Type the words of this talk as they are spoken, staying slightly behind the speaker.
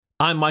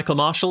I'm Michael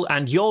Marshall,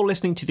 and you're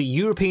listening to the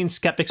European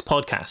Skeptics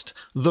Podcast,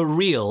 the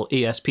real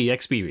ESP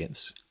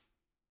experience.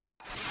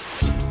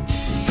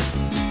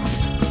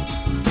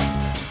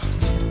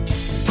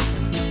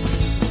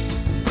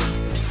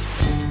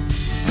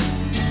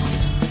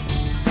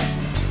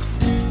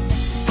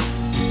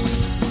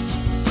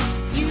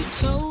 You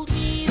told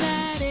me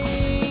that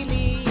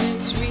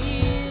aliens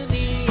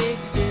really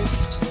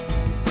exist.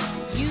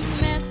 You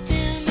met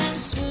them and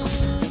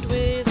swooned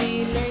with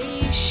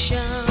elation.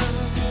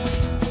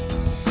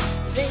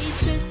 They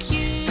took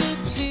you to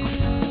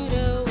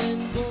Pluto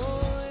and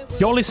boy...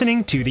 You're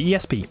listening to the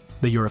ESP,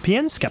 the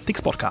European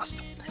Skeptics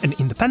Podcast, an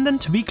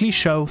independent weekly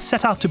show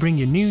set out to bring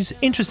you news,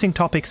 interesting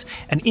topics,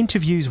 and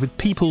interviews with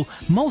people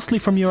mostly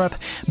from Europe,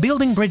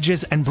 building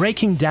bridges and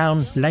breaking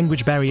down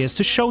language barriers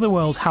to show the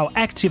world how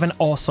active and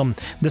awesome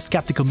the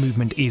skeptical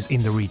movement is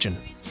in the region.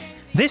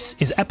 This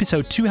is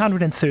episode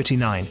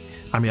 239.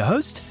 I'm your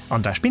host,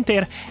 András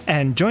Pintér,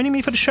 and joining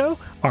me for the show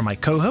are my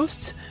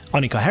co-hosts,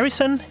 Annika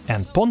Harrison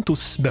and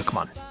Pontus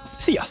Böckman.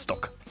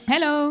 Sziasztok!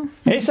 Hello.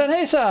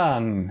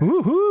 Hejsan!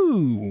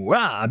 Woohoo!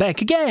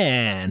 Back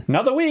again!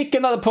 Another week,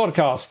 another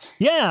podcast.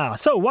 Yeah,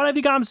 so what have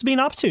you guys been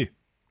up to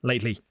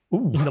lately?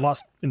 In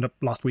the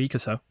last week or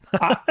so?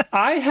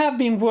 I have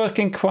been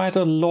working quite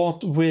a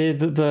lot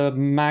with the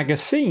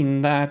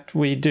magazine that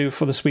we do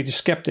for the Swedish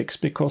Skeptics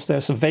because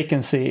there's a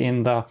vacancy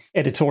in the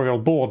editorial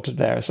board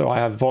there, so I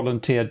have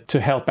volunteered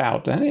to help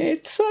out, and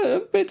it's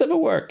a bit of a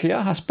work.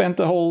 Yeah, I spent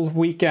the whole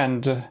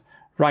weekend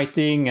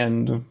writing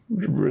and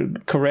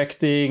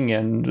correcting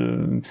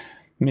and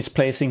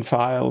misplacing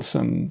files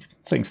and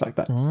things like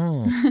that.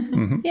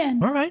 Yeah.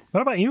 All right. What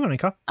about you,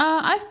 Annika?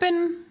 I've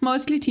been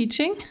mostly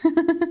teaching.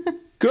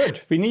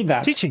 Good, we need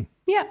that. Teaching?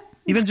 Yeah.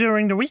 Even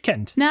during the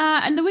weekend? Nah,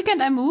 and the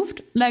weekend I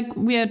moved. Like,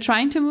 we are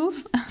trying to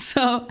move.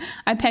 So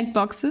I packed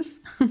boxes.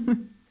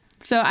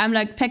 So I'm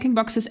like packing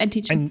boxes and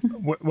teaching.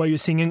 And were you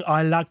singing,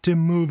 I like to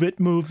move it,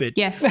 move it?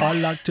 Yes. I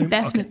like to...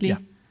 Definitely.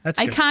 Okay, yeah, that's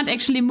I good. can't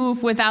actually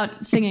move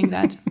without singing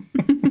that.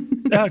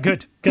 Oh,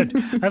 good.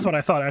 That's what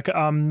I thought.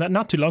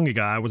 Not too long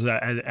ago, I was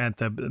at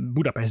the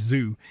Budapest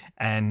Zoo,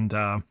 and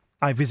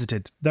I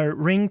visited the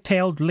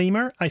ring-tailed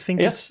lemur. I think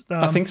Yes, it's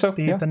I think so,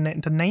 the, yeah. the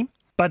name.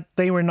 But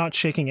they were not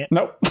shaking it.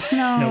 No.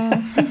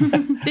 No.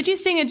 Did you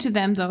sing it to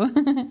them, though?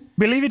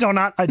 Believe it or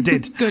not, I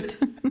did. Good.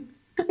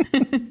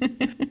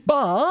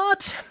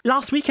 But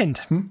last weekend,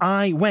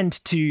 I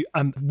went to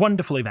a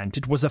wonderful event.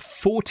 It was a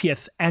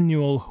 40th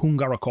annual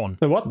Hungarocon,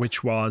 The what?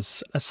 which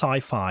was a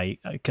sci-fi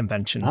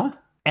convention. Huh?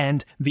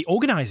 And the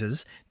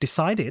organizers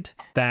decided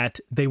that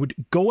they would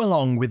go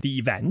along with the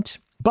event,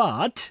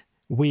 but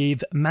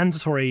with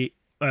mandatory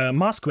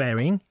mask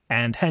wearing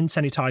and hand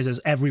sanitizers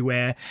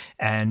everywhere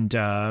and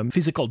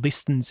physical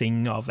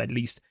distancing of at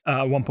least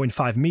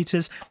 1.5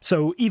 meters.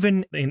 So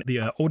even in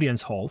the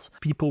audience halls,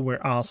 people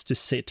were asked to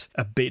sit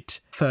a bit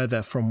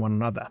further from one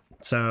another.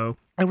 So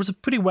it was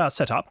pretty well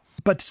set up,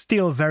 but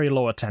still very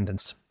low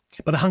attendance.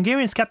 But the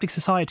Hungarian Skeptic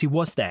Society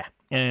was there,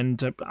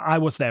 and I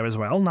was there as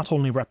well, not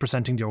only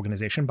representing the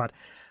organization, but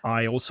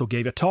I also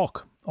gave a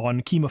talk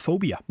on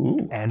chemophobia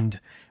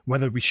and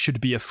whether we should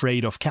be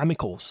afraid of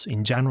chemicals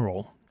in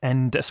general.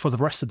 And as for the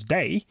rest of the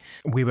day,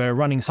 we were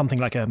running something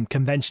like a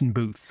convention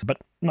booth, but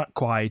not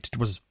quite. It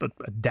was a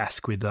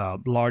desk with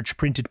large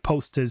printed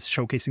posters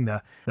showcasing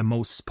the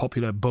most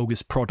popular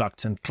bogus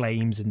products and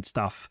claims and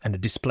stuff, and a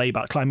display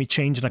about climate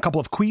change, and a couple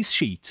of quiz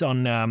sheets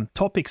on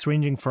topics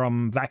ranging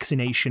from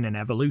vaccination and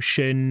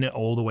evolution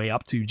all the way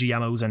up to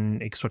GMOs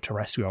and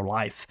extraterrestrial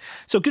life.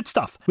 So good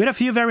stuff. We had a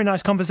few very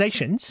nice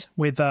conversations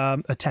with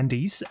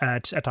attendees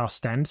at our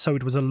stand, so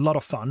it was a lot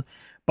of fun.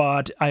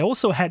 But I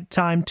also had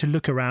time to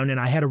look around, and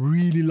I had a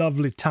really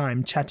lovely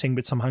time chatting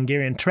with some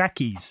Hungarian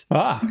Trekkies.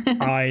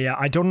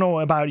 I don't know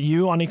about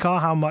you,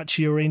 Annika, how much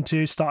you're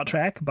into Star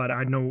Trek, but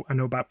I know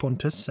about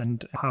Pontus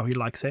and how he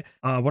likes it.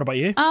 What about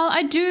you?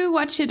 I do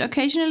watch it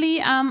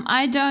occasionally.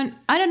 I don't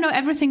know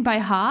everything by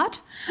heart.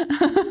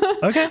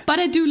 Okay. But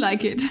I do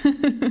like it.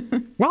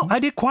 Well, I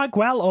did quite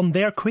well on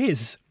their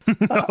quiz.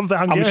 Of the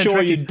I'm Hungarian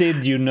sure you Trekkies.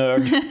 did, you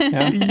nerd.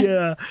 Yeah.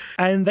 Yeah,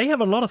 and they have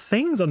a lot of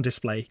things on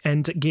display,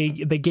 and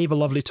they gave a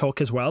lovely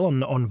talk as well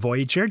on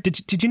Voyager.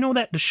 Did you know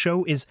that the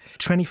show is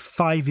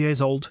 25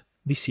 years old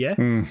this year?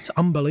 It's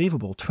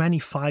unbelievable.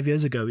 25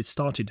 years ago it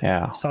started.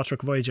 Yeah. Star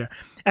Trek Voyager.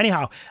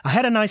 Anyhow, I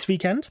had a nice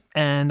weekend,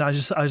 and I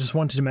just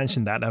wanted to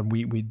mention that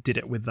we did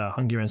it with the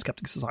Hungarian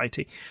Skeptic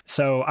Society.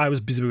 So I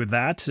was busy with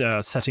that,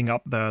 setting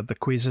up the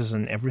quizzes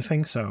and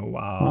everything. So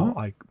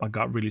I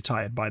got really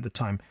tired by the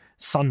time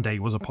Sunday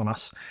was upon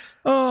us.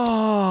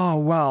 Oh,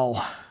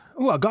 well.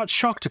 I got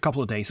shocked a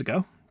couple of days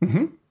ago.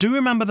 Mm-hmm. Do you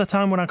remember the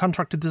time when I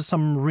contracted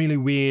some really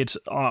weird,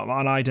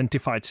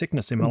 unidentified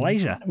sickness in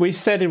Malaysia? We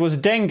said it was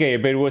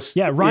dengue, but it was...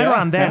 Yeah,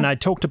 around then, I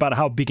talked about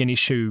how big an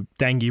issue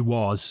dengue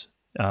was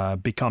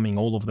becoming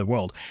all over the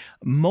world.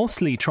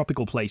 Mostly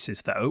tropical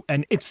places, though,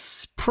 and it's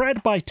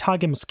spread by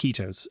tiger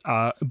mosquitoes.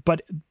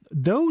 But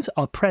those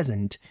are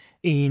present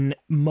in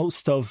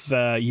most of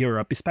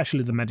Europe,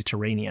 especially the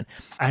Mediterranean.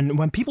 And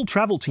when people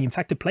travel to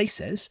infected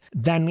places,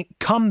 then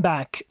come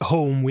back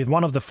home with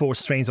one of the 4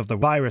 strains of the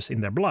virus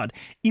in their blood,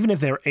 even if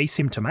they're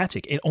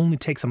asymptomatic, it only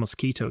takes a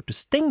mosquito to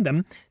sting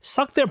them,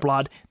 suck their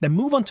blood, then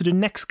move on to the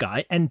next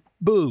guy, and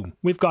boom,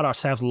 we've got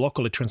ourselves a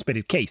locally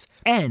transmitted case.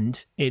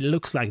 And it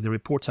looks like the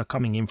reports are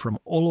coming in from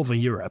all over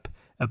Europe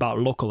about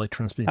locally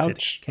transmitted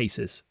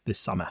cases this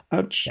summer.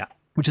 Ouch. Yeah,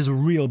 which is a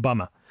real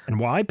bummer. And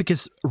why?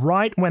 Because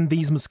right when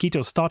these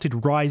mosquitoes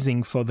started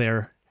rising for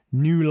their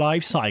new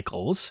life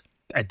cycles,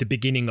 at the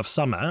beginning of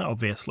summer,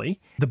 obviously,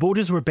 the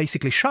borders were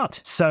basically shut.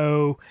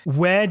 So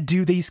where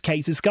do these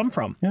cases come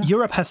from? Yeah.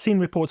 Europe has seen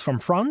reports from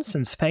France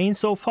and Spain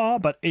so far,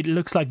 but it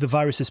looks like the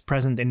virus is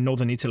present in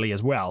northern Italy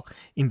as well,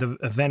 in the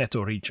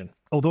Veneto region.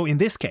 Although in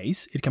this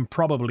case, it can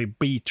probably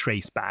be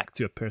traced back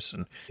to a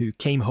person who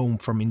came home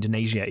from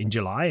Indonesia in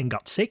July and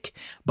got sick,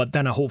 but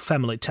then a whole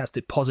family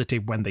tested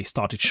positive when they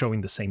started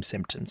showing the same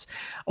symptoms.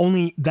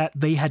 Only that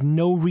they had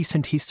no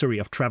recent history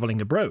of traveling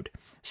abroad.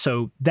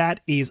 So that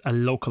is a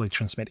locally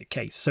transmitted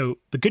case. So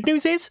the good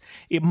news is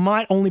it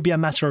might only be a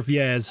matter of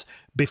years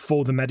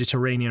before the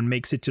Mediterranean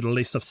makes it to the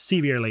list of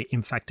severely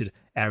infected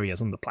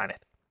areas on the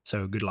planet.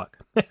 So good luck.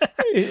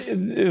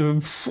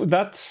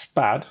 That's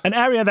bad. An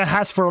area that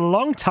has for a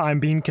long time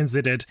been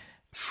considered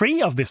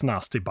free of this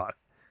nasty bug.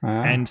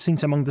 And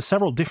since among the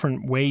several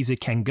different ways it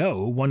can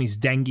go, one is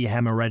dengue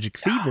hemorrhagic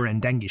fever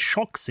and dengue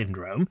shock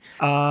syndrome,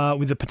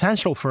 with the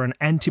potential for an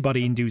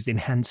antibody-induced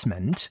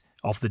enhancement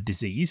of the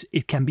disease,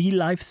 it can be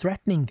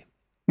life-threatening.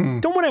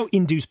 Don't want to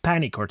induce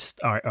panic or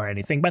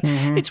anything, but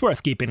it's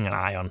worth keeping an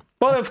eye on.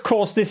 Well, of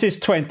course, this is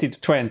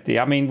 2020.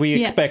 I mean,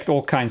 we expect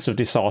all kinds of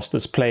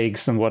disasters,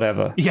 plagues and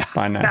whatever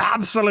by now.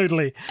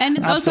 Absolutely. And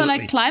it's also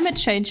like climate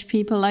change,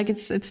 people. Like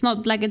it's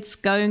not like it's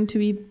going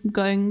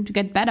to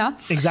get better.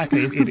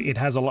 Exactly. It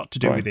has a lot to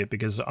do with it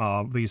because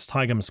these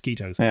tiger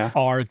mosquitoes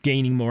are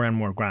gaining more and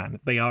more ground.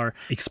 They are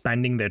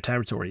expanding their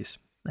territories,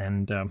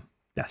 and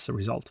that's the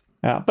result.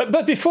 Yeah,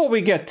 but before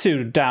we get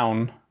too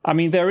down, I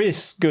mean, there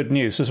is good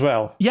news as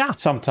well. Yeah.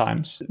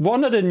 Sometimes.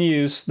 One of the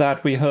news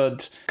that we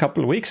heard a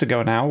couple of weeks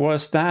ago now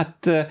was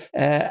that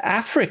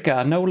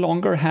Africa no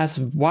longer has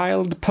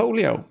wild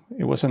polio.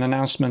 It was an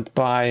announcement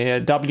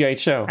by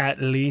WHO.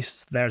 At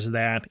least there's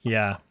that,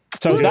 yeah.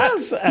 So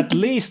that's at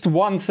least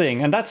one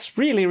thing, and that's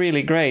really,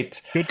 really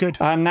great. Good.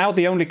 And now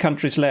the only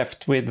countries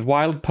left with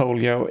wild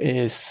polio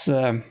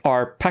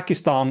are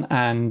Pakistan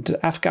and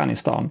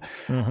Afghanistan.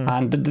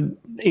 And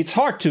it's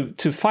hard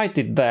to fight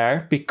it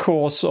there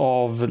because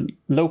of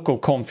local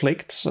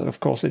conflicts. Of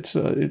course, it's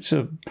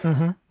a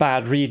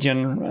bad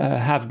region,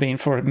 have been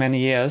for many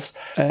years.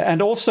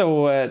 And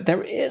also,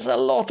 there is a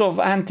lot of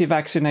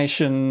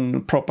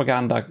anti-vaccination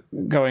propaganda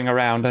going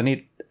around, and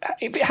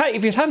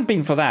if it hadn't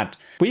been for that,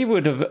 we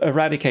would have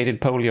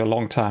eradicated polio a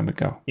long time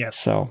ago. Yes.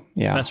 So,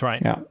 yeah. That's right.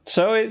 Yeah.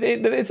 So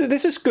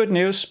this is good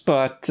news,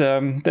 but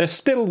there's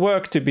still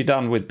work to be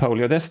done with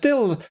polio. There's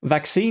still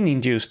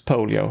vaccine-induced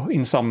polio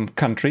in some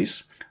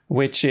countries,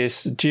 which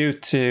is due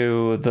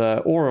to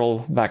the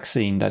oral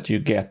vaccine that you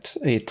get.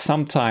 It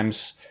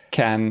sometimes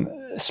can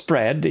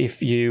spread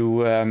if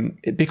you...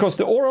 because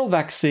the oral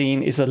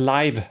vaccine is a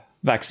live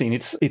vaccine.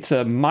 It's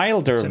a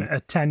milder... It's an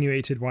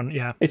attenuated one,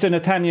 yeah. It's an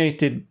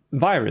attenuated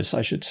virus,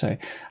 I should say.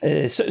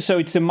 So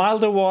it's a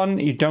milder one.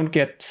 You don't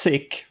get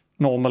sick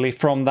normally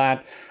from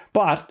that.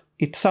 But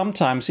it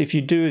sometimes, if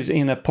you do it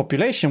in a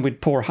population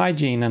with poor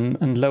hygiene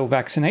and low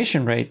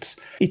vaccination rates,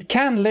 it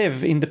can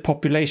live in the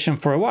population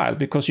for a while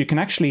because you can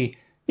actually...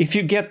 If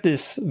you get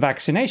this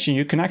vaccination,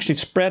 you can actually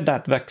spread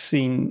that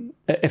vaccine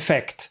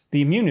effect,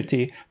 the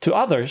immunity, to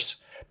others.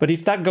 But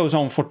if that goes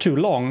on for too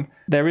long,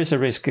 there is a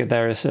risk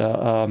there is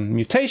a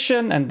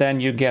mutation, and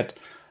then you get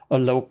a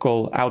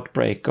local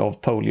outbreak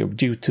of polio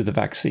due to the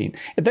vaccine.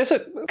 There's a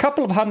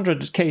couple of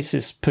hundred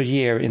cases per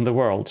year in the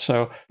world,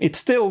 so it's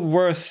still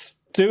worth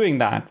doing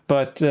that,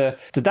 but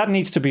that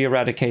needs to be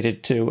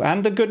eradicated too.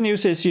 And the good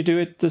news is you do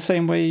it the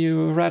same way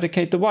you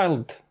eradicate the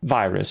wild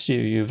virus.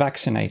 You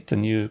vaccinate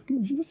and you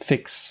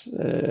fix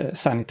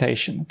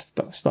sanitation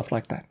and stuff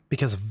like that.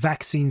 Because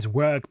vaccines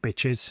work,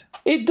 bitches.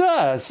 It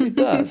does.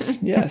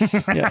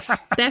 Yes.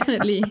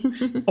 Definitely.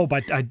 Oh,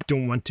 but I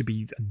don't want to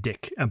be a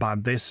dick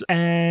about this.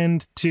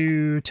 And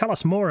to tell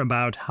us more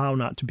about how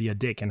not to be a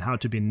dick and how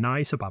to be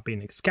nice about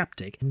being a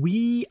skeptic,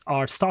 we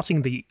are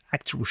starting the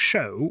actual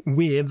show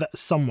with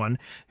someone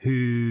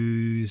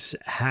who's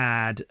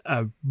had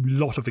a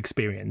lot of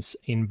experience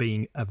in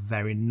being a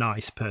very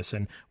nice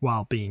person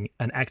while being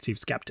an active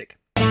skeptic.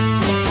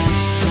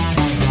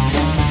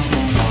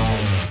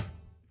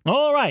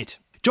 All right.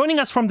 Joining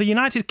us from the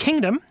United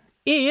Kingdom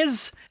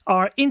is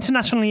our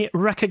internationally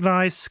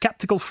recognized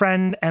skeptical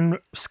friend and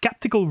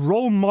skeptical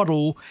role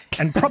model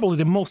and probably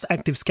the most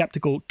active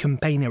skeptical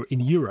campaigner in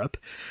Europe,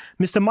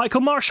 Mr.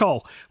 Michael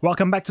Marshall.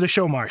 Welcome back to the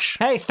show, Marsh.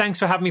 Hey, thanks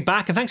for having me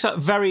back, and thanks for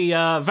very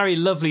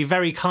lovely,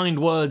 very kind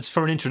words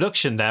for an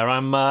introduction there.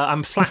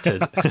 I'm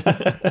flattered.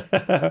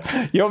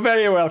 You're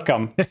very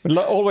welcome.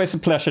 Always a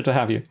pleasure to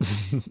have you.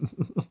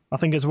 I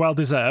think it's well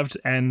deserved,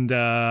 and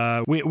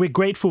we're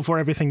grateful for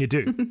everything you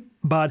do.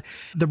 But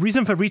the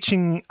reason for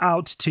reaching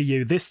out to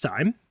you this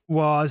time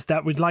was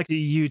that we'd like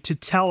you to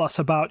tell us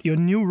about your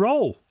new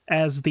role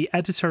as the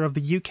editor of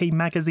the UK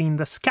magazine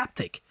The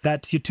Skeptic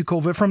that you took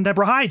over from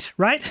Deborah Hyde,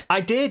 right?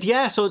 I did,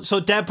 yeah. So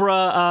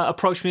Deborah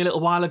approached me a little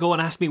while ago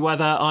and asked me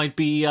whether I'd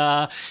be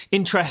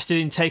interested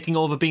in taking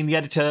over being the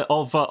editor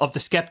of The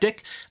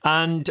Skeptic,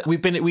 and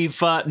we've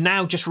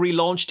now just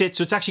relaunched it.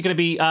 So it's actually going to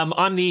be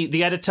I'm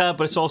the editor,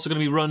 but it's also going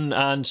to be run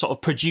and sort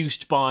of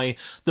produced by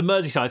the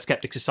Merseyside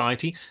Skeptic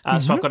Society.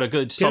 So I've got a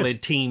good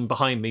solid team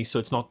behind me. So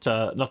it's not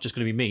just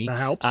going to be me. That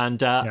helps.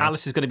 And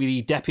Alice is going to be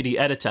the deputy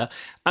editor.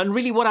 And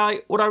really, what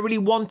I really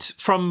want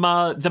from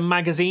the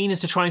magazine is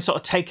to try and sort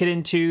of take it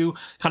into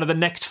kind of the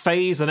next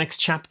phase, the next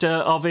chapter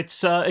of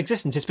its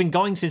existence. It's been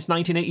going since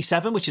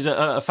 1987, which is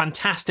a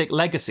fantastic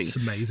legacy. It's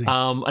amazing.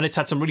 And it's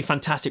had some really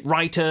fantastic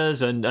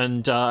writers and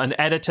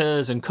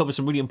editors and covered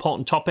some really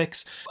important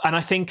topics. And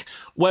I think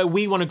where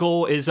we want to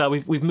go is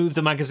we've moved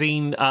the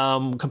magazine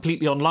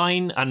completely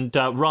online, and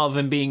rather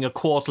than being a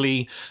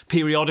quarterly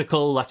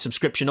periodical that's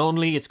subscription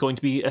only, it's going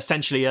to be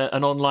essentially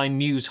an online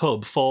news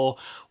hub for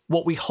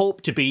what we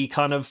hope to be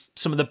kind of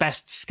some of the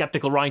best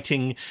skeptical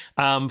writing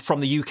from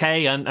the UK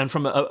and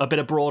from a bit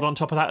abroad on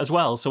top of that as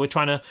well. So we're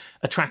trying to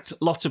attract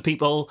lots of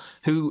people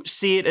who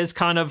see it as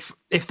kind of,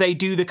 if they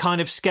do the kind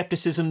of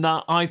skepticism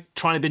that I've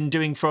been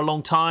doing for a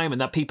long time,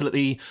 and that people at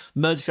the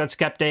Merseyside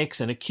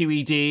Skeptics and at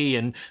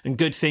QED and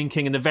Good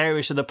Thinking and the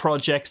various other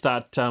projects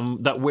that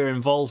we're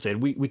involved in,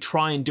 we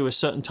try and do a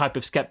certain type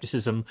of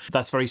skepticism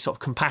that's very sort of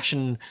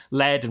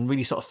compassion-led and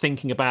really sort of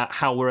thinking about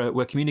how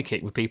we're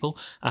communicating with people.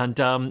 And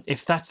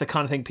if that's the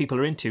kind of thing people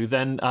are into,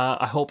 then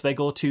I hope they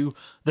go to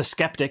The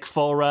Skeptic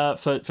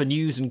for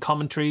news and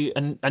commentary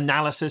and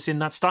analysis in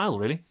that style,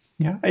 really.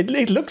 Yeah,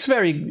 it looks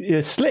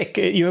very slick.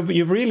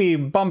 You've really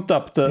bumped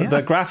up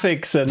the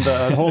graphics and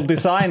the whole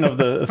design of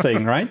the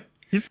thing, right?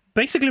 You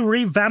basically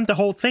revamped the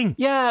whole thing.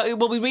 Yeah,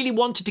 well, we really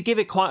wanted to give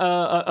it quite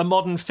a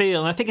modern feel.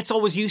 And I think it's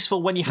always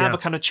useful when you have a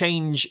kind of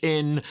change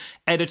in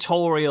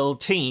editorial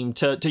team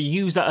to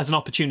use that as an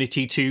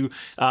opportunity to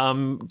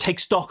take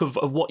stock of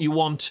what you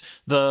want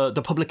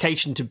the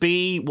publication to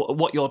be,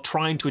 what you're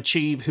trying to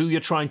achieve, who you're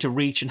trying to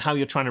reach, and how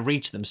you're trying to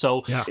reach them.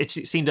 So it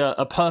seemed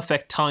a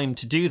perfect time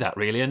to do that,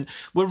 really. And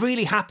we're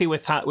really happy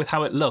with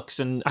how it looks.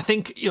 And I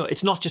think,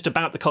 it's not just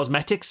about the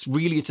cosmetics.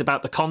 Really, it's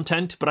about the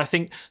content. But I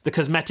think the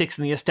cosmetics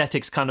and the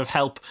aesthetics kind of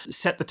help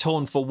set the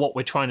tone for what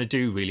we're trying to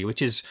do, really,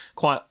 which is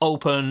quite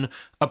open,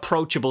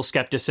 approachable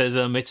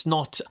skepticism. It's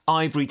not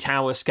ivory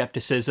tower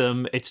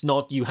skepticism. It's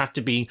not you have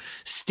to be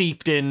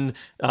steeped in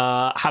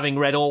having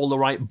read all the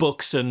right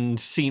books and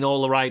seen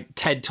all the right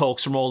TED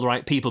Talks from all the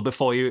right people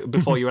before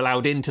you're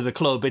allowed into the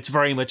club. It's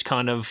very much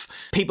kind of,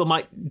 people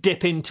might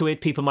dip into it,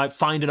 people might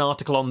find an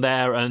article on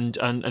there and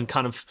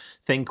kind of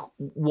think,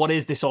 what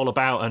is this all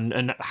about,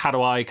 and how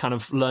do I kind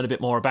of learn a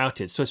bit more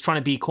about it? So it's trying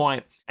to be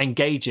quite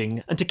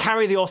engaging and to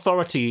carry the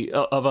authority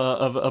of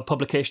a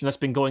publication that's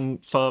been going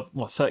for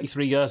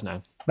 33 years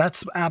now.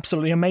 That's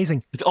absolutely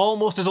amazing. It's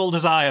almost as old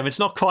as I am. It's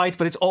not quite,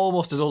 but it's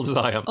almost as old as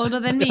I am. Older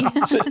than me.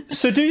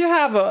 So do you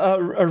have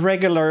a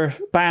regular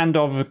band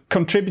of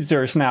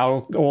contributors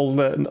now, all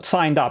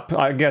signed up?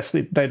 I guess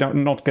they're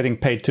not getting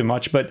paid too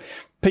much, but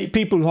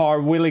people who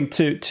are willing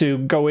to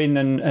go in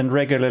and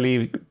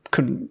regularly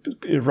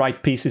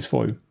write pieces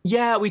for you.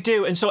 Yeah, we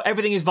do. And so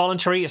everything is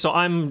voluntary. So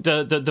I'm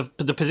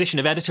the position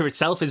of editor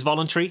itself is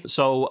voluntary.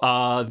 So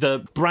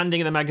the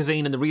branding of the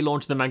magazine and the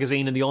relaunch of the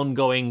magazine and the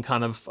ongoing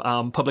kind of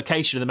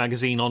publication of the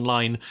magazine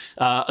online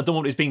at the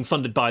moment is being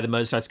funded by the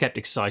Merseyside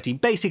Skeptic Society,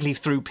 basically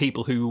through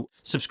people who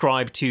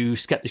subscribe to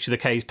Skeptics of the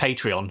K's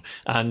Patreon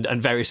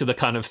and various other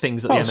kind of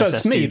things that the MSS so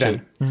it's me do then.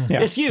 too.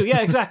 Yeah. It's you,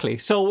 yeah, exactly.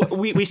 So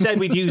we said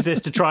we'd use this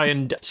to try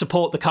and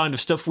support the kind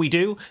of stuff we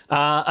do,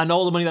 and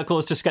all the money that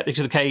goes to Skeptics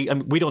of the K,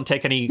 we don't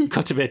take any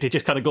cut of it. It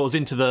just kind of goes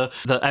into the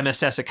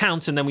MSS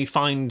accounts, and then we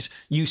find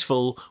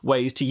useful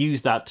ways to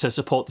use that to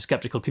support the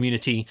skeptical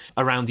community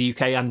around the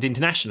UK and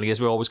internationally, as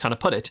we always kind of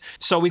put it.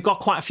 So we've got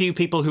quite a few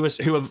people who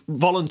have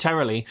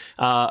voluntarily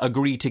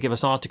agreed to give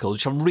us articles,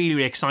 which I'm really,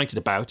 really excited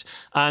about.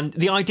 And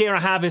the idea I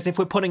have is if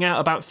we're putting out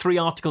about 3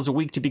 articles a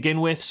week to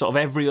begin with, sort of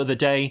every other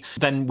day,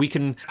 then we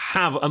can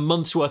have a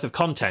month's worth of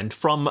content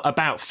from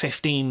about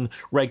 15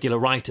 regular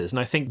writers. And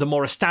I think the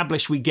more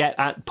established we get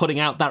at putting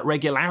out that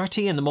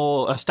regularity, and the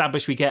more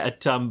established we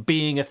get at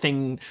being a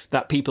thing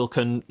that people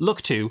can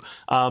look to,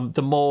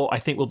 the more I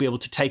think we'll be able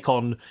to take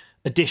on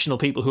additional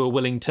people who are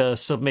willing to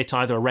submit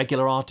either a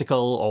regular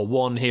article or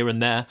one here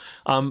and there.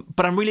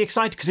 But I'm really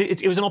excited because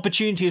it was an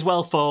opportunity as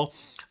well for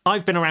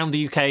I've been around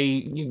the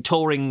UK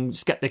touring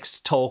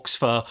skeptics talks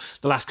for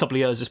the last couple of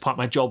years as part of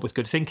my job with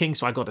Good Thinking.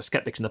 So I go to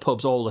skeptics in the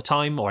pubs all the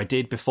time, or I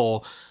did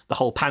before the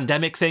whole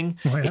pandemic thing.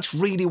 Oh, yeah. It's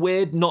really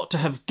weird not to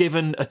have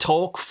given a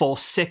talk for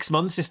 6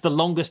 months. It's the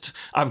longest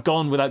I've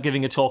gone without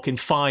giving a talk in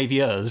 5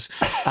 years.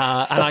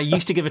 And I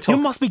used to give a talk.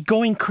 You must be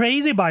going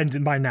crazy by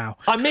now.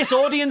 I miss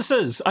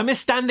audiences. I miss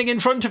standing in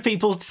front of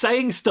people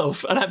saying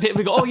stuff, and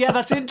people go, "Oh yeah,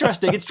 that's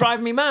interesting." It's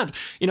driving me mad.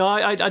 You know,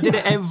 I did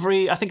it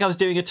I think I was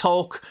doing a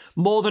talk,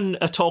 more than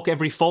a talk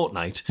every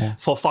fortnight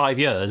for 5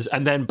 years,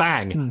 and then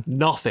bang,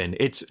 nothing.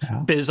 It's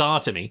bizarre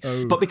to me.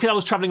 But because I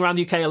was traveling around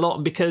the UK a lot,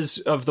 and because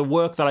of the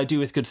work that I do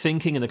with Good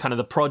Thinking and the kind of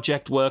the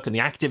project work and the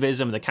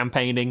activism and the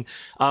campaigning,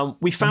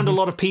 we found a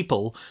lot of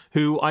people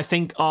who I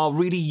think are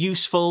really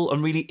useful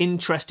and really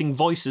interesting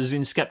voices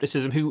in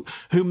skepticism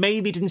who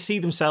maybe didn't see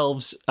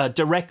themselves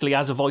directly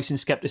as a voice in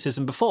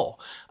skepticism before.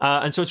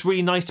 And so it's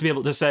really nice to be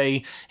able to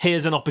say,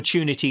 here's an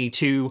opportunity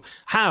to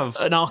have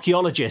an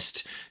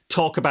archaeologist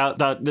talk about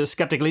the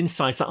skeptical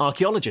insights that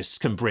archaeologists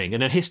can bring,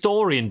 and a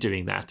historian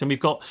doing that. And we've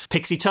got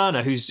Pixie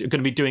Turner, who's going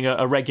to be doing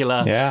a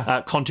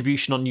regular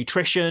contribution on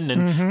nutrition.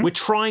 And we're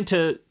trying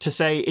to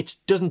say it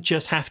doesn't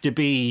just have to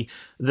be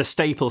the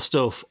staple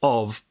stuff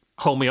of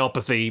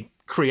homeopathy,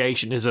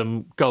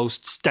 creationism,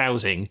 ghosts,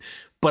 dowsing,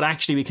 but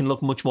actually we can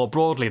look much more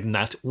broadly than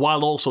that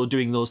while also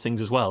doing those things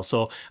as well.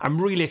 So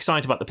I'm really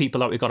excited about the people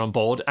that we got on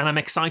board, and I'm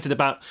excited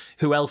about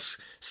who else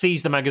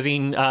sees the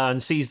magazine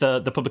and sees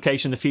the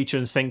publication in the future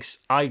and thinks,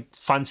 I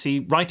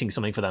fancy writing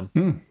something for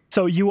them.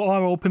 So you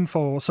are open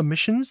for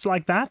submissions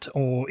like that,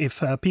 or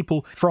if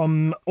people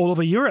from all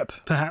over Europe,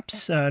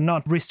 perhaps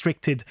not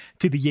restricted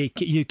to the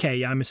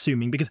UK, I'm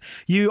assuming, because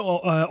you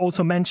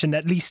also mentioned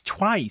at least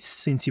twice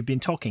since you've been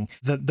talking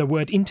the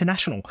word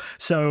international.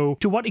 So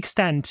to what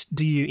extent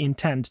do you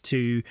intend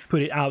to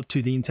put it out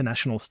to the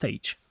international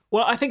stage?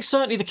 Well, I think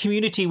certainly the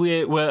community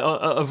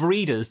of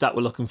readers that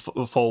we're looking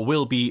for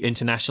will be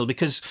international,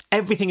 because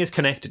everything is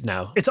connected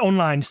now. It's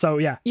online, so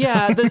yeah.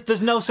 Yeah,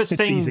 there's no such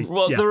thing. Easy.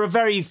 Well, there are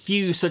very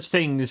few such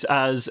things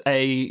as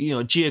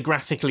a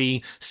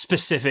geographically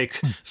specific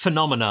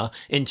phenomena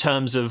in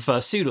terms of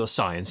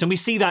pseudoscience, and we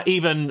see that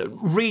even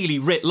really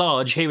writ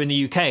large here in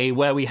the UK,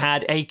 where we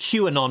had a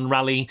QAnon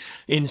rally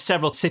in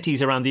several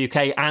cities around the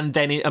UK, and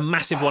then a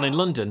massive one in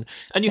London,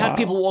 and you had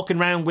people walking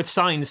around with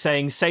signs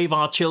saying "Save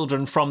our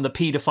children from the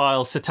paedophile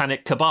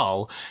satanic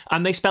cabal,"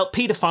 and they spelt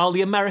paedophile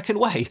the American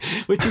way,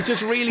 which is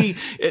just really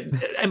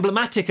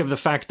emblematic of the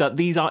fact that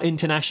these are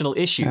international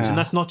issues, and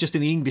that's not just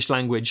in the English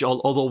language,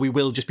 although we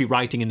will just be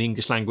writing in the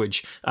English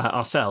language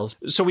ourselves.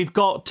 So we've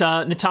got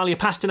Natalia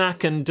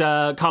Pasternak and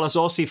Carlos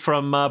Orsi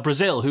from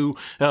Brazil, who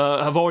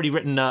have already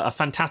written a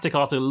fantastic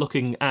article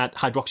looking at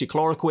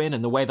hydroxychloroquine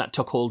and the way that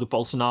took hold of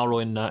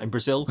Bolsonaro in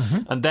Brazil,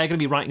 and they're going to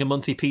be writing a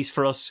monthly piece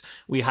for us.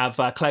 We have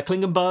Claire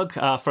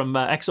Klingenberg from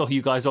EXO, who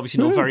you guys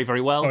obviously know very,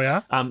 very well. Oh,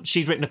 yeah?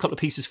 She's written a couple of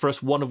pieces for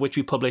us, one of which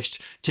we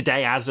published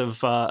today as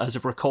of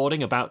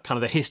recording, about kind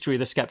of the history of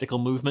the skeptical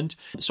movement.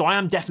 So I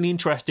am definitely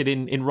interested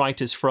in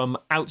writers from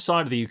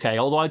outside of the UK,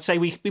 although I'd say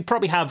we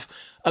probably have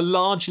a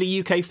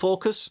largely UK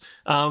focus,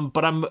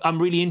 but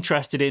I'm really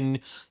interested in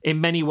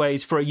many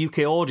ways for a UK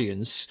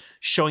audience,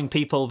 showing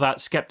people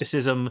that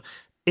skepticism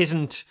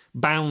isn't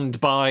bound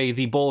by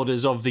the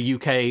borders of the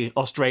UK,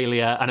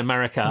 Australia and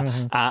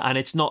America, and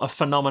it's not a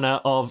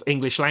phenomena of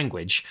English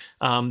language,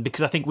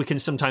 because I think we can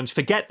sometimes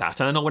forget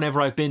that. And I know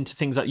whenever I've been to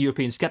things like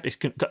European Skeptics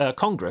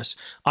Congress,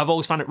 I've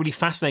always found it really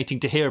fascinating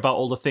to hear about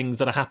all the things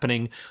that are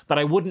happening that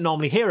I wouldn't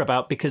normally hear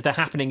about, because they're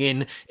happening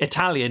in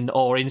Italian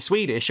or in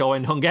Swedish or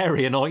in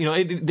Hungarian, or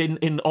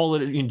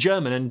in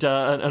German and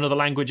other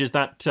languages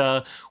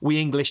that we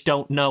English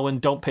don't know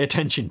and don't pay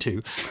attention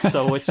to.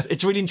 So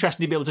it's really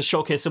interesting to be able to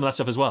showcase some of that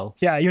stuff as well.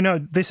 Yeah,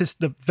 this is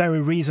the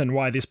very reason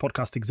why this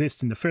podcast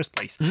exists in the first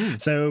place.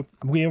 So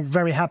we're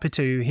very happy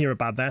to hear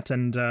about that.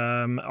 And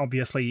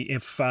obviously,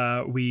 if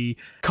we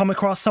come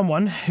across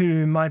someone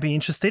who might be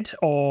interested,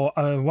 or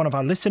one of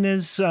our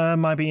listeners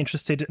might be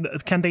interested,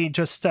 can they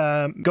just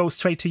go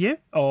straight to you?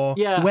 Or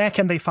where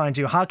can they find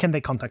you? How can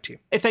they contact you?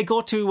 If they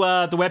go to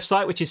the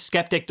website, which is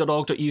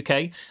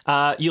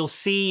skeptic.org.uk, you'll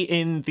see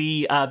in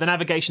the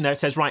navigation there, it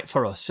says "Write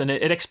for Us," and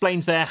it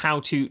explains there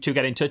how to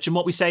get in touch. And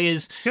what we say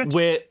is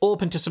we're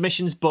open to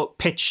submissions, but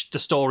pitch the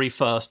story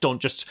first. Don't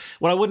just...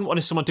 What I wouldn't want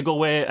is someone to go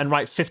away and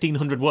write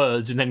 1,500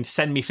 words and then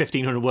send me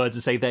 1,500 words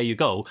and say, there you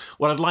go.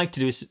 What I'd like to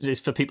do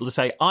is for people to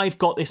say, I've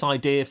got this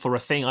idea for a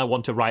thing I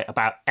want to write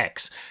about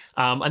X.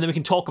 And then we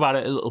can talk about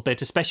it a little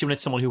bit, especially when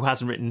it's someone who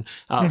hasn't written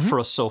for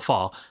us so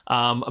far.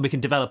 And we can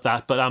develop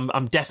that, but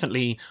I'm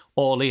definitely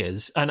all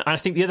ears. And I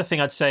think the other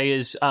thing I'd say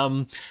is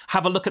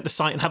have a look at the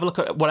site and have a look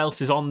at what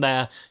else is on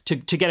there to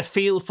get a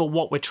feel for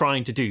what we're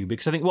trying to do.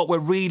 Because I think what we're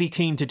really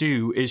keen to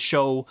do is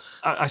show,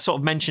 I sort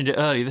of mentioned it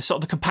earlier, the sort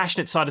of the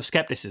compassionate side of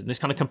skepticism, this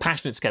kind of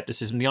compassionate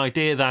skepticism, the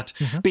idea that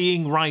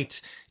being right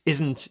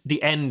isn't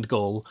the end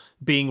goal.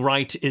 Being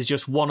right is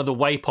just one of the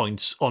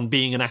waypoints on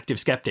being an active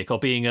skeptic or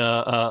being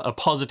a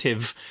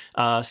positive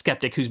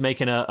skeptic who's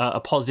making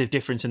a positive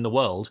difference in the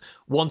world.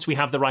 Once we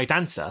have the right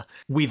answer,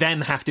 we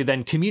then have to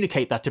then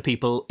communicate that to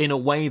people in a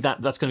way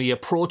that's going to be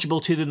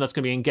approachable to them, that's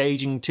going to be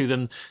engaging to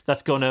them,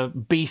 that's going to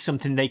be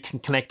something they can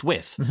connect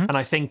with. And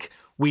I think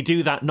we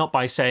do that not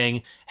by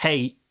saying,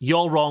 hey,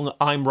 you're wrong,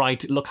 I'm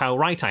right, look how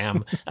right I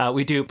am.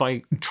 We do it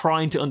by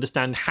trying to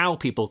understand how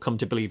people come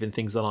to believe in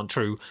things that aren't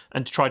true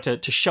and to try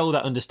to show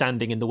that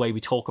understanding in the way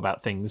we talk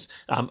about things,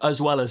 as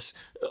well as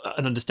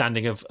an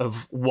understanding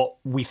of what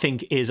we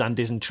think is and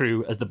isn't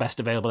true as the best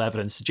available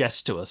evidence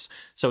suggests to us.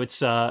 So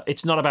it's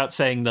not about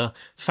saying the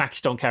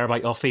facts don't care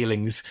about your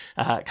feelings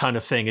kind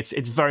of thing.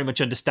 It's very much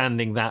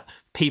understanding that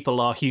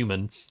people are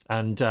human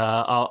and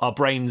our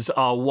brains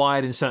are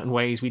wired in certain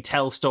ways. We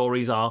tell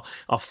stories, our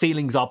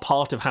feelings are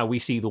part of how we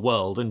see the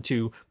world, and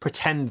to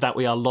pretend that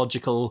we are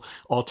logical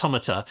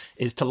automata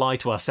is to lie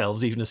to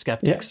ourselves, even as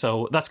skeptics. Yeah.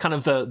 So that's kind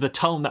of the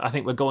tone that I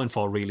think we're going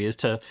for, really, is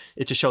to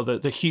show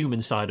the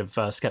human side of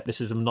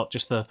skepticism, not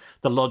just the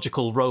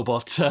logical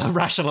robot,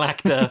 rational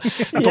actor,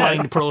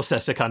 blind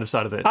processor kind of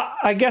side of it.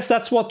 I guess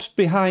that's what's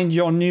behind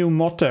your new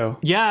motto.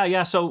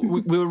 Yeah. So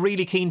we were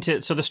really keen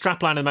to. So the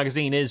strapline of the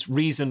magazine is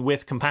 "Reason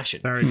with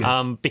Compassion," Very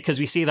good.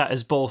 because we see that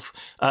as both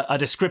a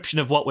description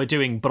of what we're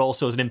doing, but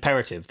also as an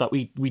imperative that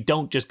we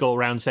don't just go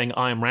around saying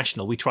I am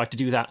rational. We try to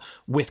do that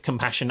with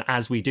compassion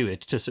as we do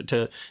it,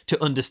 to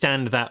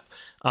understand that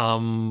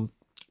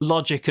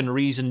logic and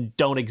reason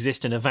don't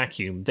exist in a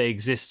vacuum. They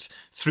exist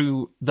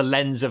through the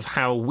lens of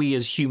how we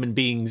as human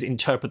beings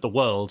interpret the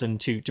world,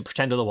 and to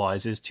pretend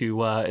otherwise is to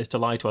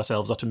lie to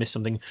ourselves or to miss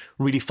something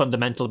really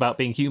fundamental about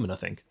being human, I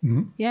think.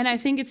 Mm-hmm. Yeah, and I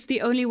think it's the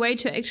only way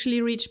to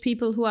actually reach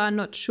people who are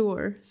not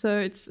sure. So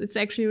it's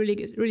actually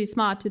really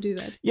smart to do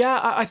that. Yeah,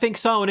 I think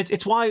so, and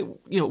it's why,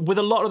 with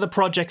a lot of the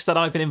projects that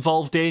I've been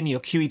involved in,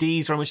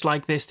 QEDs very much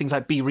like this, things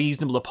like Be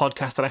Reasonable, the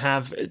podcast that I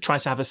have, it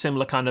tries to have a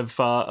similar kind of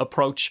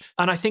approach.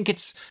 And I think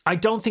I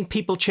don't think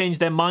people change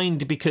their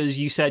mind because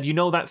you said,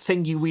 that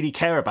thing you really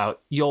care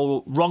about,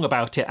 you're wrong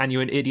about it and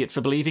you're an idiot for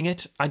believing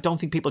it. I don't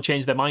think people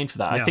change their mind for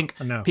that. No, I think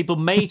no. people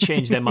may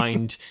change their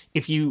mind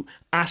if you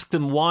ask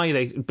them why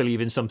they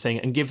believe in something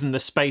and give them the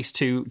space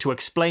to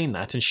explain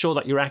that and show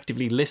that you're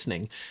actively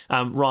listening,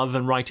 rather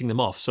than writing them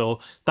off.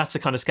 So that's the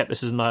kind of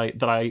skepticism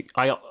that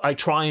I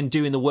try and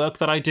do in the work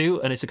that I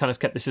do, and it's the kind of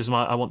skepticism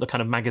I want the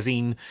kind of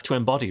magazine to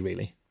embody,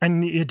 really.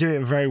 And you do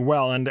it very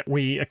well, and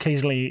we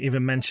occasionally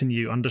even mention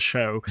you on the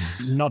show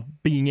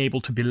not being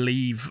able to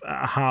believe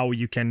how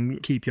you can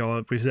keep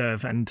your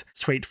reserve and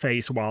straight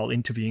face while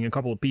interviewing a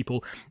couple of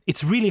people.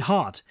 It's really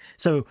hard.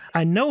 So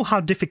I know how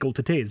difficult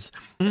it is,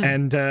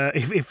 and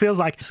it feels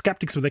like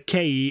Skeptics with a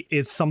K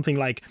is something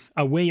like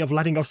a way of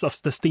letting off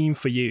the steam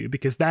for you,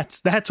 because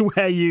that's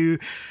where you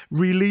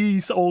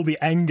release all the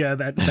anger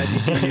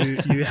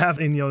that you have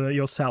in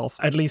yourself.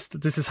 At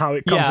least this is how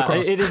it comes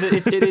across. It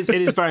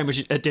is very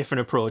much a different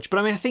approach. But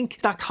I mean, I think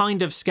that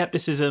kind of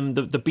skepticism,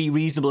 the be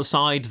reasonable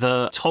side,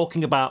 the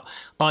talking about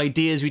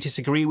ideas we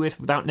disagree with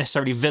without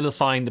necessarily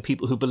vilifying the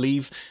people who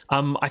believe,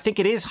 I think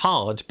it is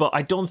hard, but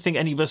I don't think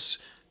any of us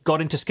got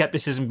into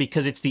skepticism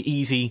because it's the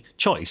easy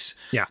choice.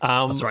 Yeah,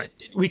 that's right.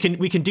 We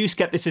can do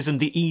skepticism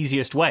the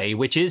easiest way,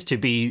 which is to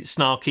be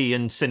snarky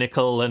and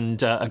cynical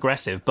and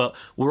aggressive, but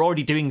we're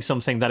already doing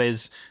something that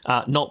is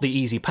not the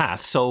easy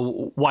path.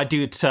 So why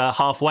do it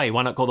halfway?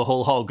 Why not go the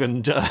whole hog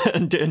and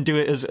do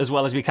it as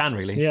well as we can,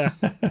 really? Yeah,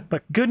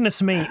 but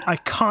goodness me, I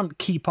can't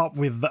keep up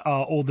with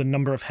all the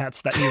number of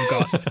hats that you've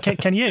got.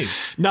 Can you?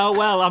 No,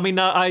 well, I mean,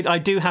 I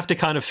do have to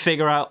kind of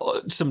figure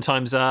out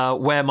sometimes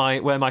where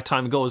my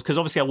time goes, because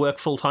obviously I work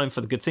full time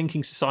for the Good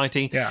Thinking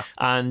Society,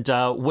 and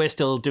we're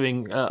still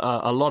doing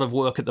a lot of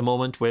work at the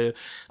moment.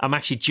 I'm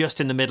actually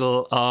just in the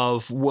middle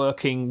of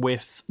working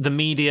with the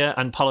media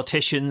and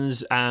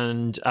politicians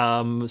and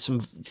some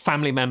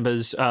family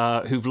members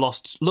who've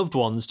lost loved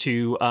ones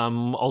to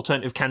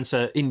alternative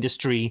cancer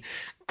industry,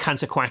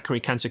 cancer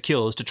quackery, cancer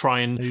cures, to try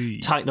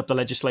and tighten up the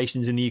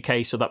legislations in the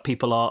UK so that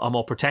people are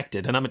more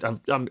protected. And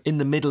I'm in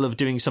the middle of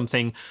doing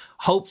something,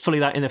 hopefully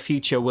that in the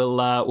future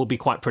will be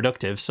quite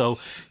productive. So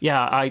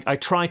yeah, I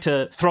try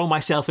to throw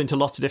myself into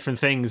lots of different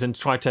things and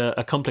try to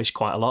accomplish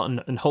quite a lot,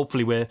 and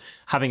hopefully we're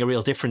having a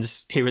real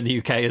difference here in the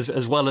UK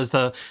as well as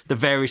the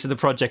various of the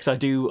projects I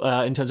do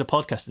in terms of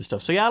podcasts and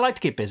stuff. So yeah, I like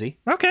to keep busy.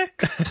 Okay.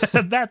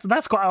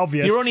 that's quite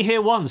obvious. You're only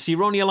here once,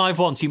 you're only alive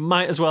once, you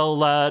might as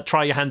well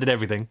try your hand at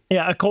everything.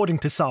 Yeah, according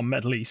to some,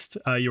 at least.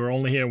 You were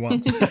only here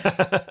once.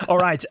 All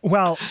right.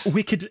 Well,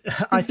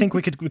 I think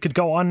we could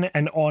go on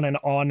and on and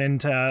on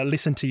and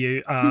listen to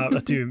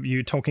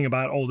you talking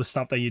about all the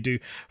stuff that you do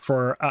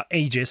for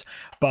ages.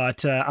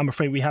 But I'm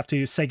afraid we have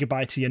to say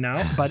goodbye to you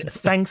now. But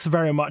thanks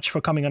very much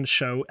for coming on the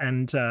show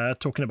and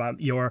talking about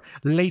your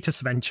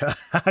latest venture.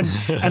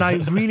 and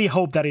I really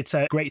hope that it's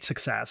a great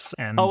success.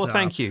 And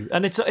thank you.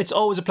 And it's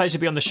always a pleasure to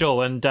be on the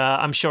show. And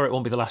I'm sure it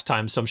won't be the last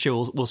time. So I'm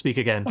sure we'll speak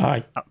again. All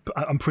right.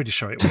 I'm pretty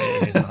sure it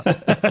is not.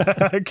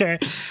 Okay.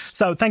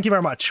 So thank you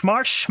very much.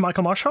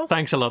 Michael Marshall.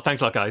 Thanks a lot,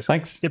 guys.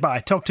 Thanks. Goodbye.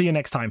 Talk to you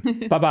next time.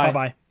 Bye-bye.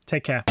 Bye-bye.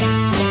 Take care.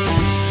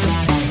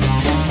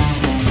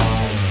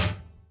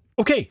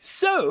 Okay,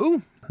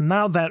 so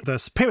now that the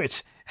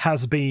spirit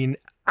has been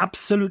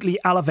absolutely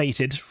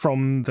elevated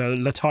from the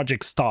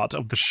lethargic start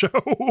of the show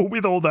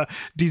with all the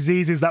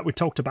diseases that we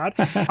talked about,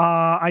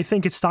 I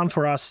think it's time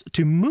for us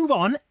to move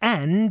on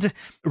and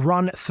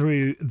run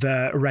through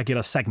the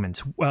regular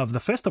segments. Well, the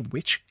first of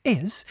which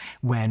is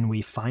when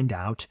we find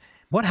out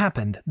what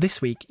happened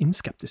this week in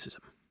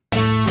skepticism.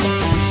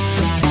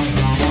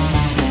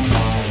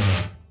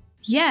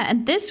 Yeah,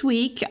 and this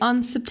week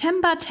on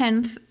September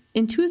 10th,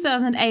 in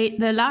 2008,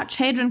 the Large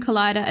Hadron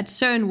Collider at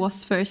CERN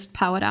was first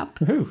powered up.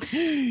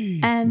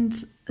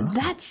 And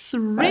that's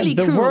really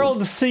the cool.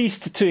 world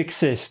ceased to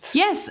exist.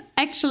 Yes,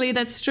 actually,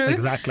 that's true.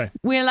 Exactly.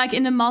 We're like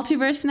in a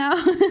multiverse now.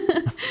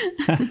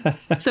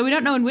 So we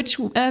don't know in which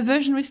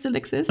version we still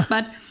exist.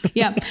 But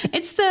yeah,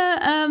 it's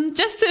the,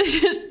 just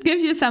to give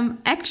you some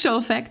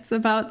actual facts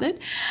about it,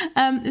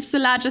 it's the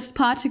largest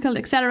particle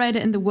accelerator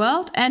in the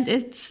world. And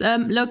it's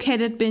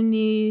located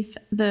beneath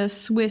the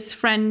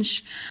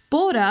Swiss-French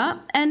border.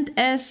 And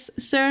as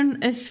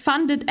CERN is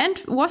funded and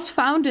was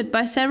founded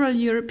by several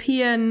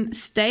European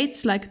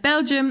states like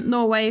Belgium,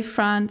 Norway,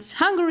 France,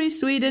 Hungary,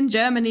 Sweden,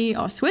 Germany,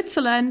 or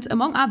Switzerland,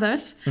 among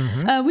others,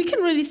 we can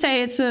really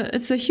say it's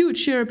a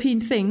huge European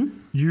thing.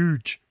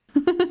 Huge.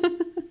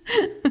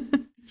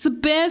 It's the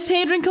best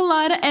Hadron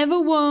Collider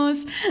ever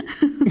was.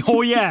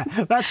 Oh, yeah,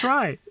 that's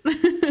right.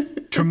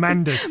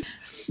 Tremendous.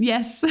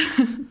 Yes.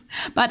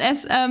 But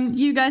as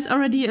you guys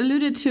already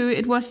alluded to,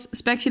 it was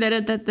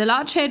speculated that the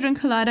Large Hadron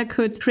Collider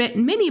could create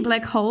mini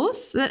black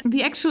holes, that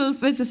the actual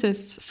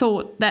physicists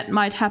thought that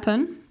might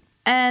happen.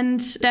 And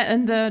that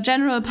in the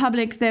general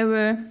public, there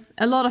were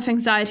a lot of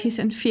anxieties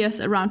and fears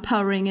around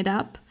powering it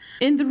up.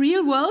 In the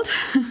real world,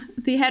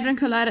 the Hadron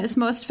Collider is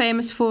most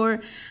famous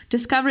for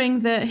discovering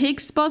the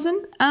Higgs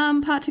boson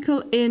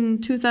particle in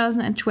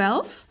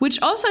 2012,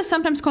 which also is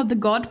sometimes called the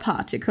God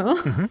particle.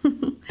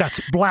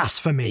 That's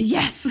blasphemy.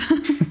 Yes.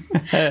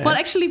 Well,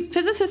 actually,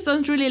 physicists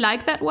don't really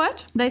like that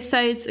word. They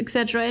say it's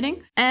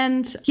exaggerating.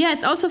 And yeah,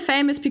 it's also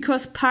famous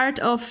because part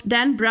of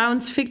Dan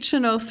Brown's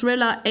fictional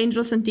thriller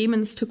Angels and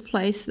Demons took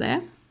place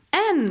there.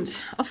 And,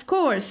 of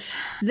course,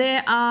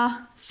 there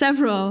are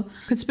several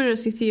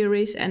conspiracy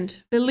theories and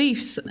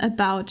beliefs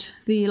about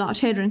the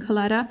Large Hadron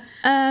Collider.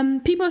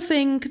 People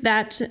think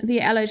that the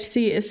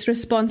LHC is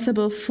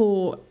responsible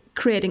for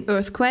creating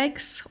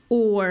earthquakes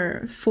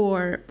or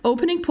for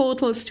opening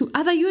portals to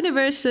other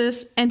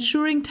universes,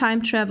 ensuring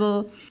time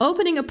travel,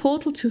 opening a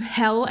portal to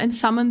hell and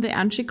summon the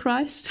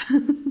Antichrist.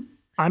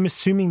 I'm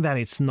assuming that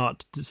it's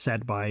not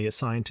said by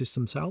scientists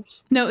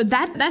themselves. No,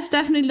 that's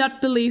definitely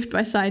not believed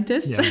by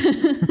scientists.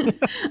 Yeah.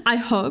 I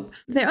hope.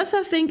 They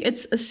also think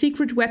it's a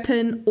secret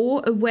weapon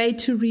or a way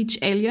to reach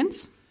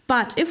aliens.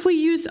 But if we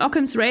use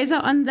Occam's razor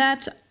on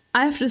that,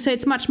 I have to say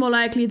it's much more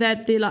likely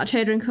that the Large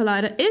Hadron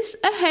Collider is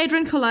a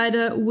Hadron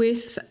Collider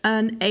with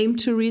an aim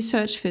to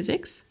research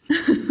physics.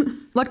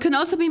 What can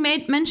also be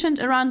mentioned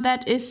around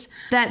that is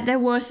that there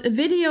was a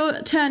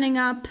video turning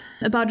up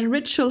about a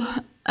ritual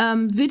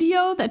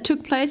video that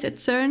took place at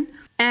CERN,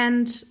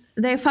 and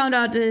they found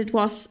out that it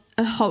was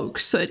a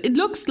hoax. So it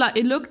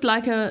looked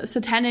like a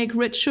satanic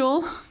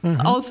ritual,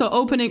 also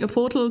opening a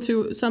portal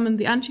to summon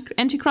the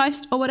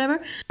Antichrist or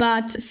whatever.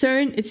 But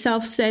CERN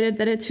itself stated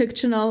that it's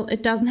fictional,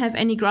 it doesn't have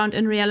any ground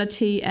in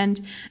reality, and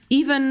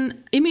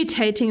even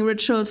imitating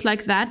rituals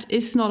like that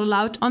is not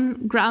allowed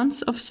on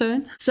grounds of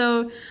CERN.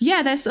 So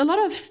yeah, there's a lot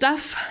of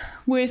stuff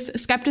with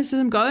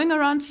skepticism going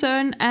around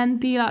CERN and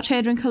the Large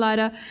Hadron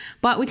Collider,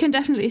 but we can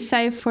definitely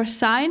say for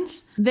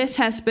science, this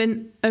has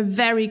been a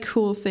very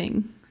cool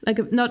thing.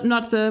 Like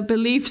not the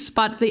beliefs,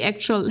 but the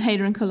actual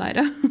Hadron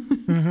Collider.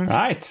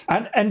 Right.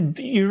 And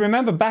you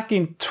remember back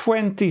in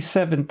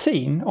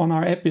 2017 on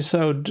our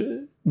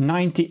episode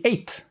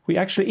 98, we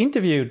actually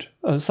interviewed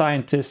a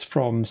scientist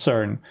from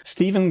CERN,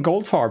 Stephen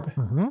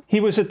Goldfarb. He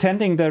was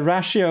attending the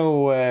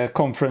Ratio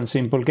conference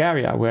in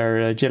Bulgaria,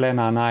 where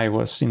Jelena and I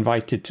was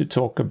invited to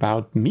talk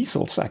about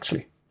measles,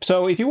 actually.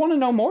 So if you want to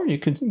know more, you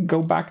can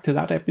go back to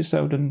that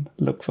episode and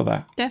look for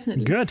that.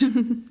 Definitely. Good.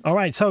 All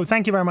right. So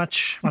thank you very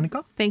much,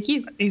 Annika. Thank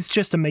you. It's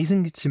just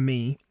amazing to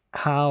me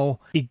how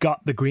it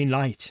got the green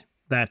light,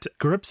 that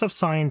groups of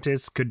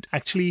scientists could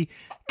actually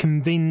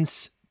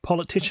convince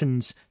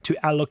politicians to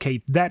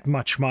allocate that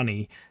much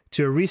money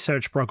to a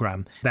research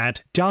program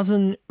that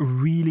doesn't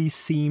really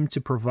seem to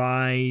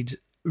provide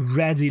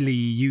readily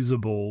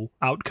usable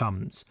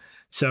outcomes.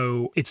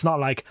 So it's not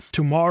like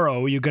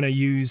tomorrow you're going to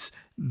use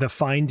the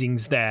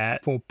findings there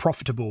for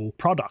profitable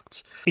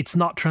products. It's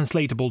not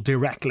translatable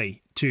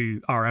directly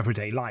to our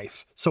everyday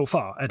life, so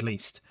far at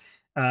least.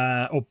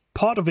 Or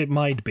part of it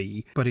might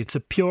be, but it's a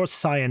pure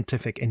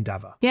scientific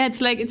endeavor. Yeah,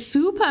 it's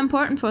super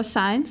important for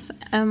science,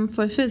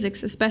 for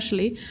physics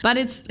especially, but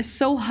it's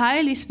so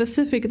highly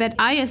specific that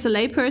I, as a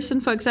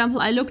layperson, for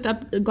example, I looked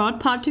up a God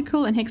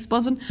particle and Higgs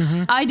boson.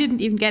 I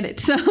didn't even get it.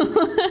 So,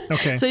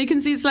 Okay. so you can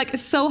see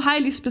it's so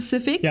highly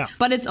specific, Yeah.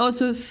 but it's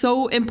also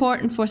so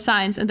important for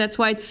science, and that's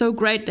why it's so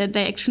great that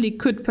they actually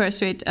could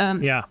persuade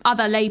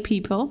other lay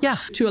people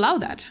to allow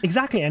that.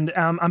 Exactly, and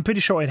I'm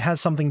pretty sure it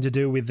has something to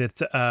do with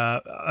it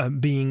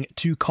being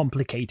too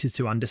complicated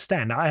to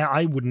understand.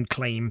 I wouldn't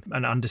claim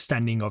an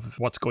understanding of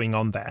what's going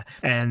on there,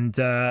 and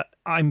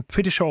I'm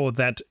pretty sure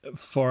that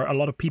for a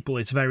lot of people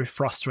it's very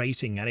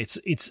frustrating, and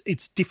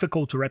it's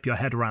difficult to wrap your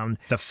head around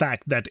the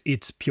fact that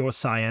it's pure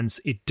science.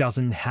 It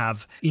doesn't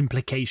have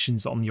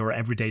implications on your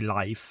everyday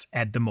life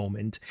at the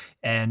moment,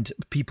 and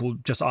people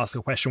just ask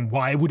a question: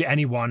 why would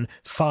anyone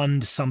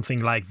fund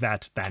something like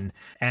that then?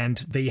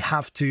 And they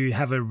have to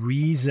have a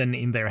reason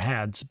in their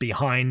heads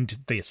behind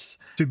this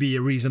to be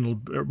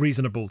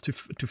reasonable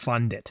to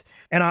fund it.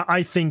 And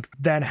I think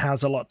that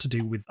has a lot to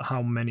do with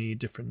how many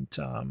different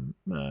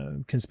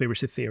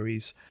conspiracy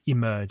theories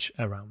emerge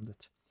around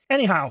it.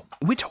 Anyhow,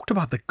 we talked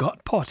about the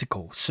God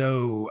particle,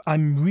 so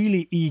I'm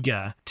really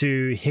eager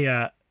to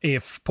hear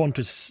if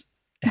Pontus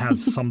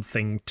has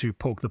something to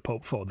poke the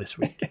Pope for this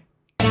week.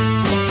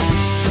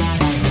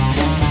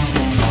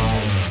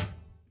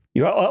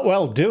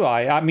 Well, do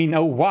I? I mean,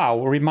 oh wow,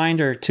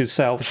 reminder to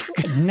self,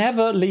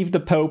 never leave the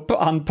Pope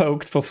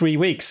unpoked for 3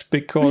 weeks,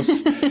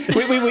 because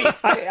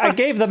I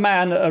gave the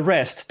man a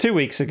rest 2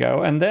 weeks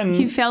ago, and then...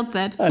 You felt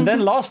that. And then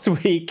last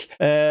week,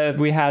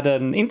 we had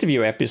an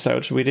interview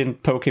episode, so we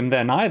didn't poke him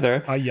then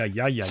either.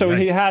 So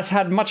he has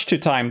had much too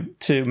time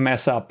to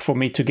mess up for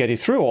me to get it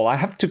through all. I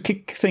have to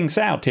kick things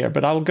out here,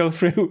 but I'll go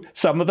through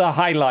some of the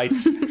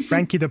highlights.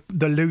 Frankie,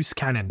 the loose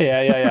cannon.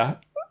 Yeah.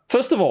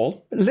 First of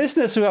all,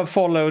 listeners who have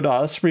followed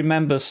us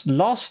remembers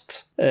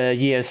last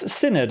year's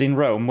synod in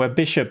Rome, where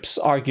bishops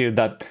argued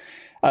that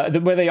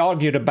where they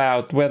argued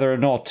about whether or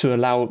not to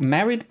allow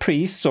married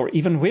priests or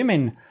even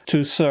women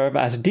to serve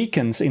as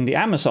deacons in the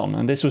Amazon,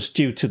 and this was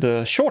due to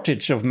the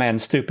shortage of men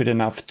stupid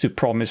enough to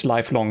promise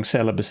lifelong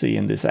celibacy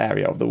in this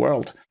area of the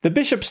world. The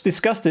bishops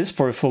discussed this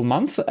for a full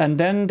month, and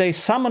then they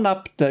summoned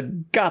up the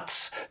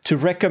guts to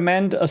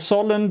recommend a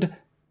solemn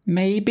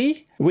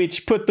maybe,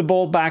 which put the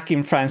ball back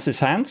in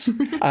Francis' hands.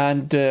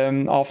 And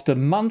after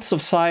months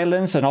of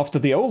silence, and after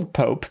the old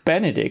Pope,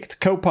 Benedict,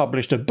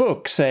 co-published a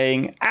book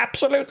saying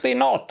absolutely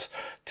not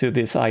to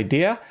this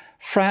idea,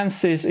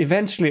 Francis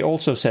eventually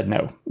also said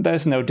no.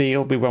 There's no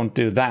deal, we won't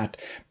do that.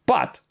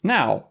 But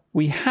now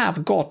we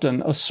have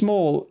gotten a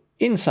small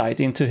insight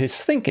into his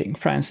thinking,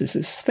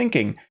 Francis's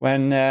thinking,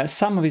 when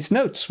some of his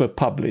notes were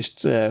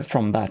published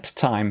from that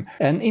time.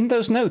 And in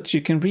those notes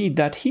you can read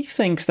that he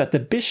thinks that the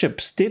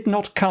bishops did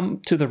not come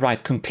to the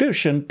right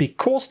conclusion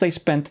because they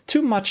spent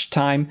too much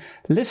time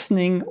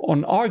listening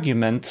on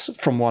arguments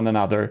from one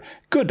another,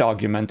 good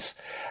arguments.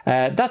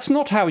 That's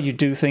not how you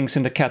do things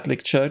in the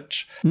Catholic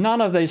Church.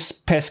 None of this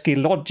pesky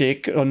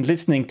logic on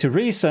listening to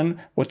reason.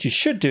 What you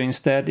should do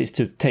instead is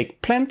to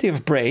take plenty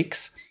of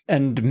breaks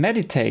and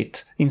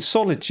meditate in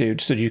solitude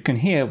so you can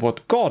hear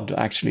what God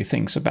actually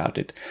thinks about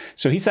it.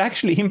 So he's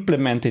actually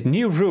implemented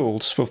new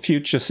rules for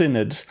future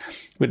synods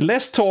with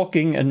less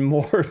talking and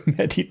more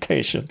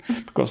meditation,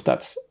 because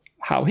that's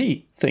how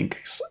he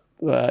thinks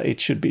it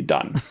should be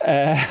done.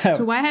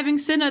 So why having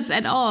synods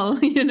at all,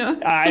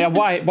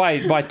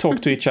 Why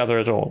talk to each other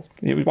at all?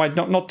 Why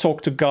not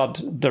talk to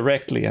God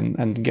directly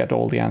and get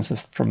all the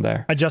answers from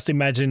there? I just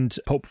imagined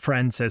Pope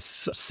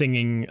Francis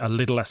singing A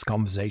Little Less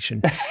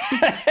Conversation.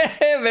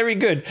 Very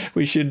good.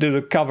 We should do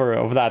the cover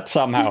of that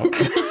somehow.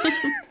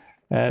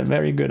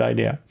 Very good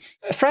idea.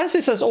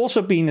 Francis has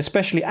also been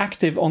especially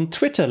active on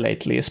Twitter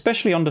lately,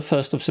 especially on the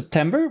 1st of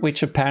September,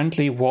 which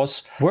apparently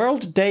was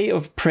World Day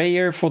of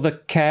Prayer for the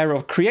Care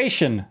of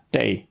Creation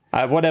Day.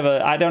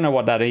 Whatever, I don't know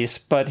what that is,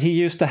 but he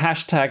used the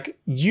hashtag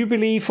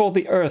Jubilee for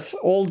the Earth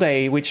all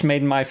day, which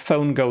made my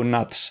phone go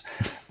nuts.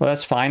 Well,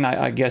 that's fine.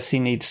 I guess he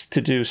needs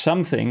to do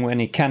something when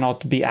he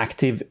cannot be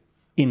active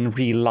in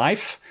real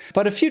life.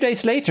 But a few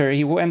days later,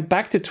 he went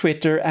back to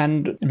Twitter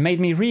and made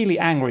me really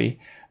angry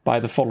by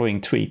the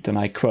following tweet, and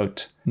I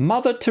quote,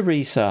 "Mother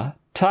Teresa,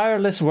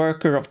 tireless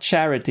worker of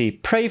charity,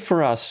 pray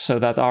for us so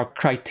that our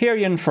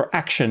criterion for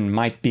action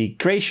might be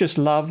gracious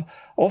love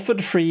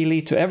offered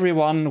freely to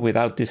everyone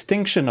without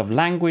distinction of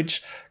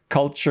language,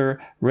 culture,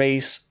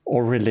 race,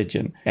 or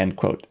religion." End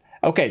quote.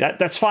 Okay,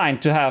 that's fine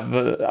to have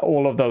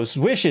all of those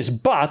wishes,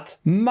 but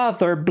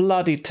Mother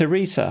Bloody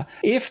Teresa,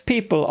 if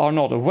people are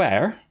not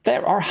aware,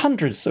 there are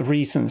hundreds of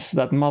reasons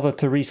that Mother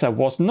Teresa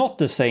was not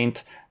the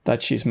saint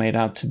that she's made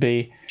out to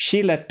be.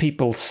 She let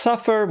people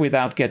suffer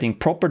without getting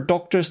proper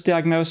doctor's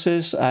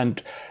diagnosis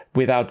and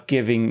without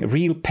giving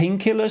real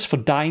painkillers for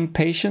dying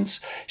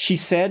patients. She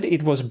said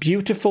it was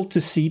beautiful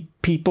to see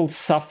people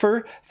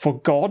suffer for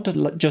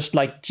God, just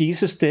like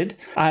Jesus did.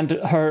 And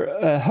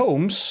her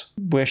homes,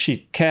 where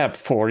she cared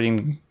for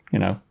in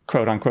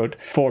quote unquote,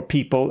 for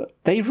people,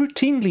 they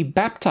routinely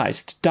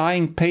baptized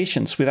dying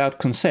patients without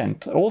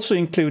consent, also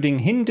including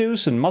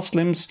Hindus and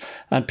Muslims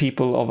and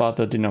people of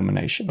other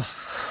denominations.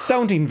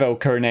 Don't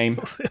invoke her name.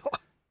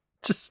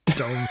 Just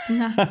don't.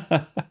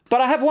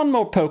 But I have one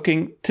more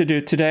poking to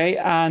do today,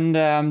 and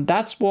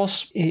that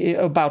was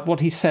about what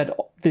he said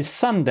this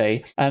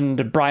Sunday.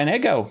 And Brian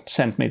Ego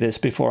sent me this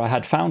before I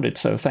had found it,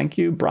 so thank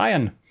you,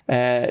 Brian.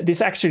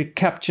 This actually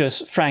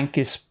captures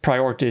Frankie's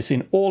priorities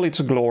in all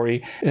its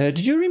glory. Do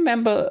you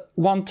remember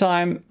one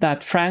time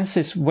that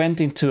Francis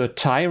went into a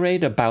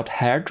tirade about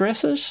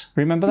hairdressers?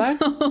 Remember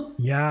that?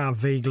 Yeah,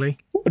 vaguely.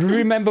 Do you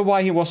remember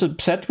why he was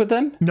upset with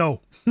them?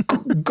 No.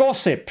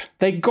 Gossip.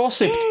 They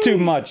gossiped too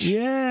much.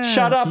 Yeah,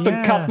 Shut up and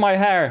yeah. cut my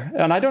hair.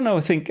 And I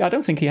don't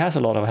think he has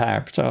a lot of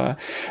hair. So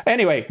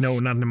anyway, No,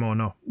 not anymore,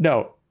 no.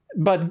 no.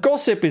 But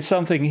gossip is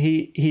something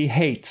he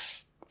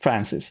hates,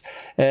 Francis.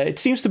 It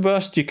seems the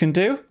worst you can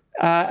do.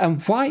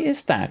 And why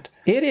is that?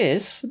 It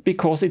is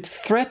because it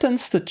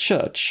threatens the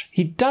church.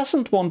 He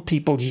doesn't want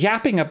people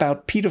yapping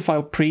about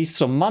pedophile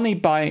priests or money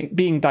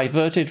being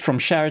diverted from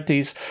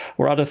charities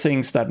or other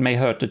things that may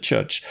hurt the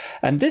church.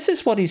 And this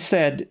is what he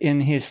said in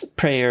his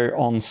prayer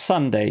on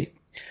Sunday.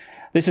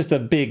 This is the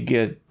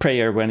big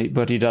prayer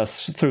what he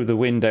does through the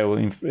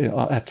window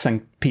at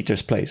St.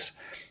 Peter's Place.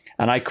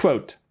 And I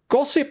quote,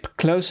 "Gossip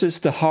closes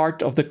the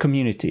heart of the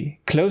community,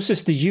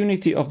 closes the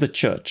unity of the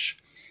church.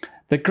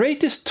 The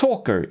greatest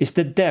talker is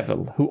the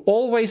devil, who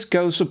always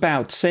goes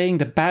about saying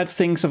the bad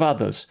things of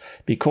others,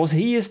 because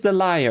he is the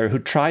liar who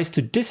tries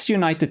to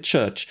disunite the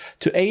church,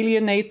 to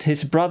alienate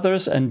his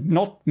brothers and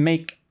not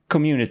make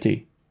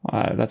community."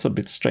 That's a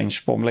bit strange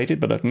formulated,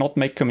 but not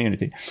make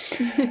community.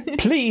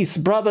 "Please,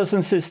 brothers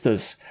and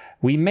sisters,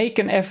 we make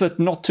an effort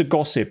not to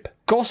gossip.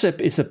 Gossip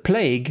is a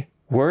plague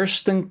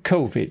worse than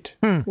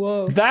COVID."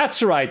 Whoa.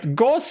 That's right.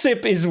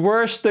 Gossip is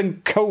worse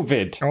than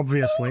COVID.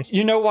 Obviously.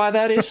 You know why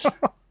that is?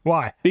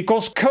 Why?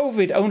 Because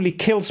COVID only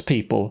kills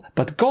people,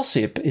 but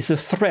gossip is a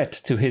threat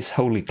to his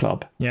holy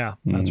club. Yeah,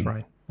 that's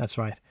right. That's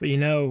right. But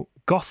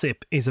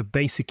gossip is a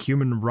basic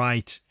human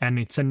right, and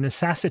it's a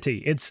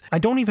necessity. I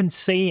don't even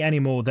say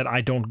anymore that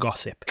I don't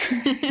gossip,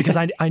 because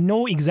I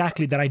know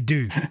exactly that I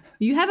do.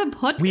 You have a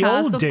podcast, We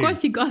all of do.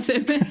 course you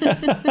gossip.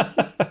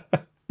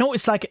 No,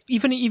 it's like,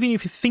 even if you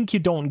think you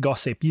don't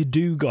gossip, you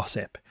do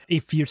gossip.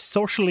 If you're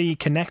socially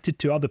connected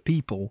to other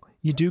people,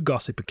 you do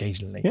gossip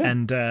occasionally. Yeah.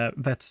 And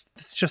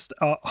that's just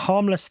a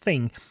harmless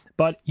thing.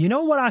 But you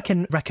know what I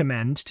can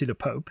recommend to the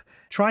Pope?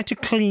 Try to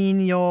clean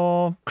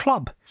your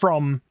club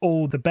from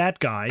all the bad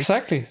guys.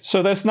 Exactly.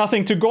 So there's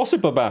nothing to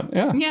gossip about.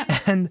 Yeah. Yeah.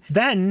 And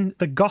then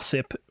the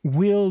gossip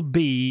will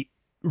be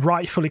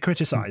rightfully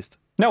criticized.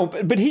 No,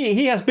 but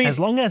he has been... As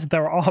long as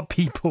there are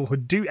people who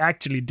do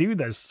actually do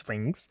those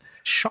things,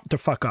 shut the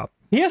fuck up.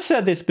 He has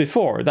said this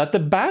before, that the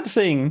bad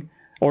thing,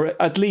 or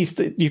at least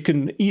you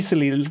can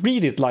easily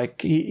read it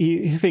like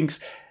he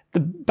thinks, the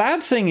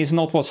bad thing is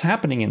not what's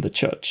happening in the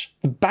church.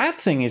 The bad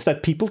thing is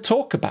that people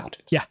talk about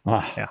it. Yeah.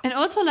 Ah. Yeah. And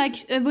also,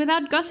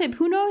 without gossip,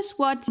 who knows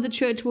what the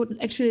church would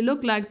actually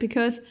look like?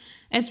 Because,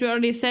 as we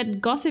already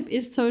said, gossip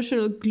is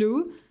social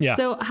glue. Yeah.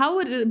 So how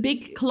would a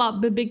big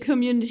club, a big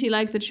community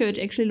like the church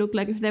actually look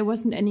like if there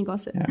wasn't any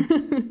gossip?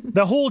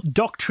 The whole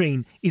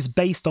doctrine is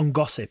based on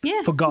gossip,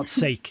 Yeah. for God's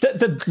sake.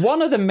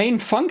 One of the main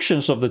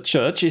functions of the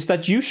church is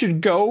that you should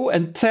go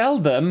and tell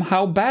them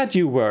how bad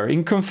you were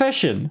in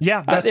confession.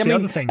 Yeah, that's the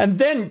other thing. And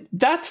then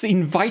that's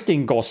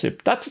inviting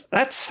gossip. That's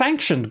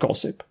sanctioned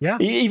gossip. Yeah.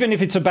 Even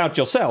if it's about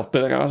yourself.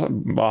 But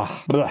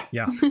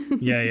Yeah.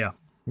 Yeah.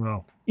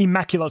 Well,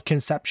 Immaculate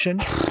Conception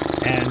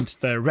and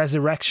the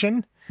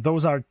Resurrection,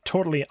 those are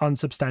totally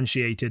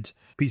unsubstantiated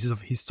pieces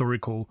of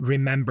historical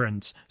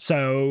remembrance.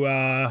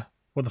 So,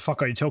 what the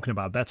fuck are you talking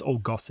about? That's all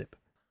gossip.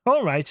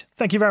 All right.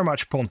 Thank you very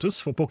much, Pontus,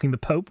 for poking the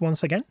Pope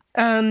once again.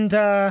 And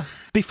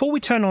before we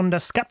turn on the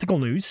skeptical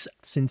news,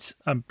 since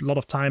a lot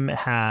of time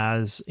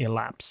has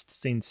elapsed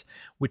since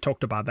we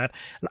talked about that,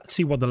 let's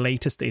see what the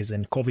latest is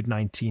in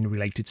COVID-19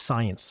 related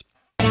science.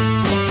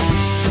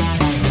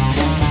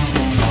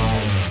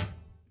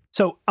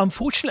 So,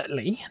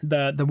 unfortunately,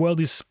 the world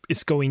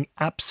is going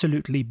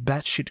absolutely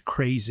batshit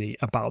crazy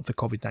about the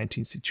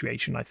COVID-19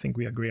 situation. I think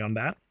we agree on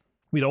that.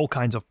 With all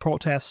kinds of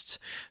protests,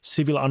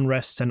 civil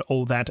unrest, and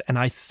all that. And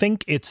I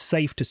think it's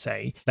safe to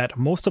say that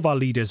most of our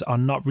leaders are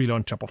not really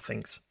on top of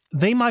things.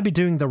 They might be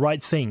doing the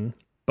right thing,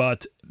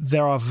 but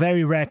there are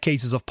very rare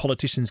cases of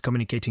politicians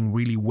communicating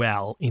really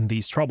well in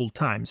these troubled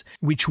times,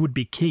 which would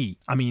be key.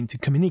 I mean, to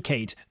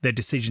communicate their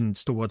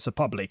decisions towards the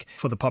public,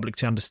 for the public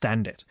to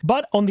understand it.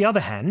 But on the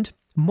other hand,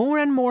 more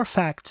and more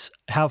facts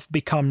have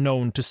become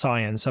known to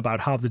science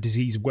about how the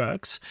disease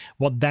works,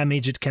 what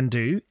damage it can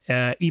do,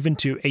 even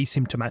to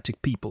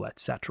asymptomatic people,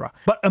 etc.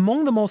 But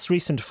among the most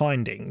recent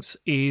findings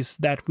is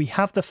that we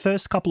have the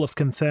first couple of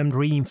confirmed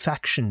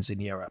reinfections in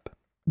Europe.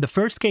 The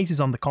first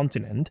cases on the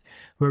continent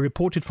were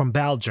reported from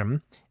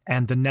Belgium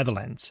and the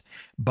Netherlands,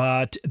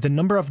 but the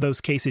number of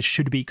those cases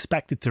should be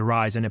expected to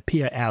rise and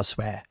appear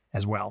elsewhere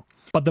as well.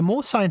 But the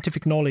more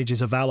scientific knowledge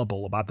is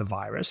available about the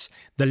virus,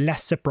 the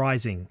less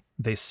surprising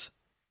this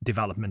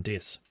development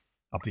is.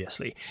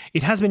 obviously.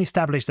 It has been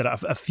established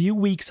that a few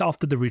weeks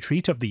after the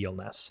retreat of the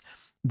illness,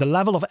 the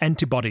level of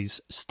antibodies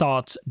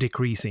starts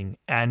decreasing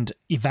and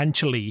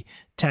eventually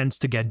tends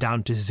to get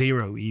down to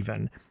zero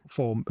even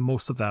for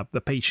most of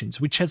the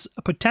patients, which has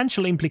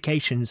potential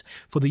implications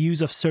for the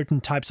use of certain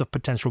types of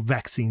potential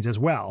vaccines as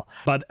well.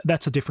 But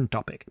that's a different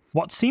topic.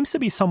 What seems to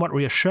be somewhat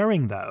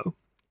reassuring, though,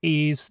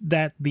 is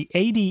that the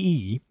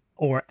ADE,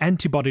 or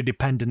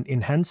antibody-dependent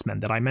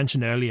enhancement that I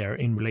mentioned earlier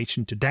in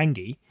relation to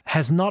dengue,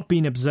 has not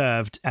been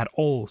observed at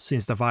all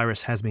since the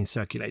virus has been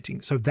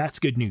circulating. So that's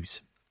good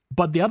news.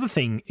 But the other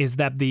thing is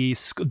that the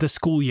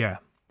school year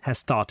has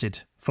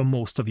started for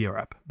most of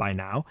Europe by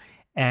now.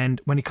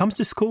 And when it comes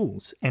to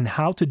schools and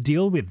how to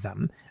deal with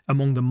them,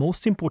 among the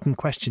most important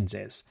questions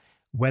is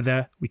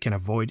whether we can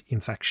avoid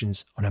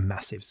infections on a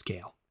massive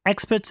scale.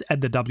 Experts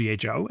at the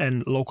WHO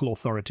and local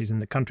authorities in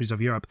the countries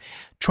of Europe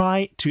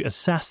try to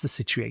assess the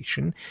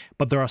situation,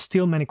 but there are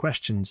still many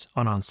questions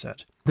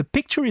unanswered. The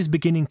picture is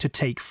beginning to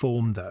take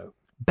form, though.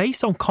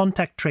 Based on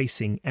contact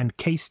tracing and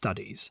case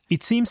studies,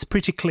 it seems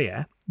pretty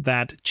clear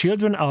that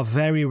children are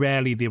very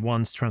rarely the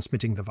ones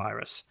transmitting the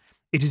virus.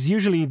 It is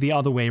usually the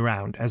other way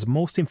around, as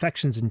most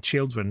infections in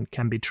children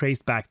can be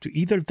traced back to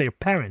either their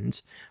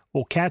parents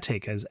or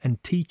caretakers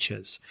and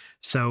teachers.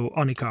 So,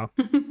 Annika,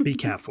 be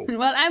careful.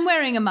 Well, I'm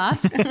wearing a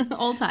mask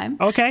all time.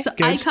 Okay, so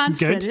good, I can't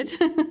good.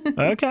 spread it.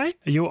 Okay,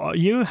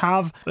 you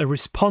have a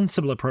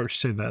responsible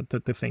approach to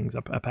the things,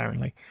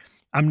 apparently.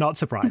 I'm not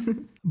surprised.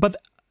 But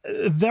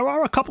there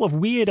are a couple of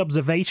weird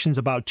observations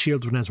about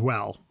children as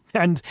well.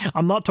 And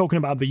I'm not talking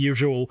about the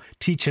usual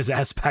teacher's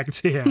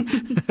aspect here,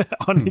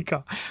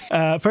 Annika.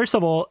 First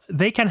of all,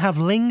 they can have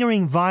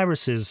lingering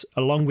viruses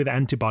along with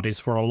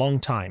antibodies for a long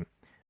time,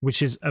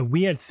 which is a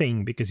weird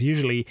thing because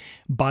usually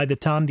by the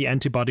time the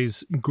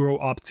antibodies grow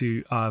up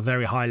to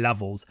very high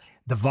levels,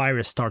 the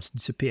virus starts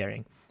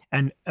disappearing.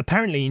 And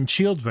apparently in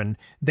children,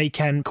 they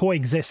can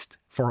coexist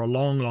for a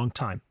long, long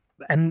time.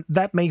 And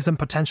that makes them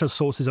potential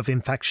sources of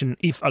infection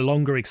if a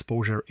longer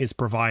exposure is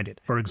provided.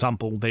 For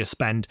example, they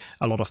spend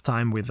a lot of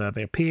time with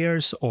their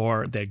peers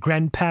or their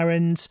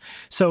grandparents.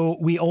 So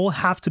we all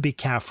have to be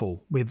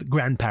careful with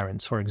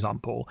grandparents, for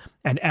example,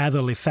 and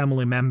elderly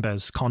family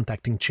members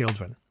contacting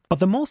children. But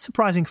the most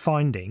surprising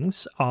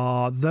findings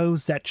are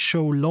those that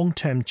show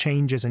long-term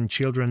changes in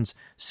children's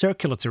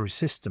circulatory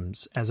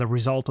systems as a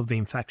result of the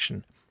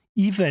infection,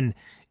 even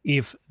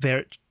if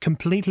they're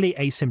completely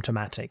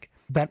asymptomatic.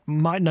 That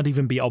might not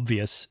even be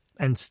obvious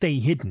and stay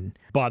hidden,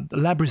 but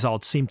lab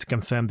results seem to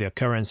confirm the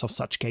occurrence of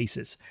such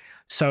cases.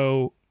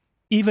 So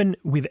even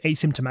with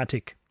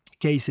asymptomatic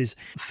cases,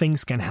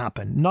 things can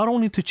happen, not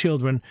only to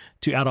children,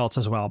 to adults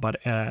as well, but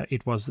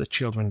it was the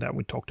children that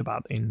we talked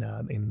about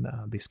in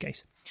this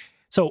case.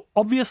 So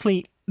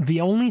obviously, the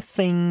only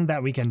thing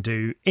that we can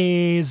do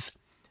is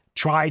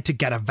try to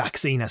get a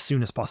vaccine as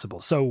soon as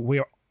possible. So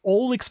we're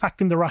all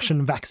expecting the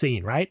Russian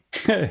vaccine, right?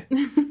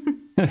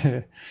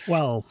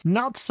 Well,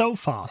 not so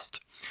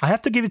fast. I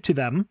have to give it to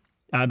them,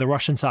 the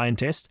Russian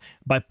scientists,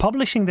 by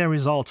publishing their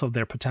results of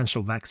their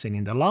potential vaccine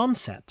in The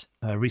Lancet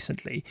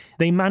recently.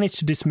 They managed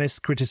to dismiss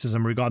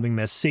criticism regarding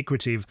their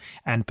secretive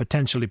and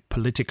potentially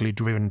politically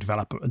driven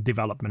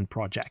development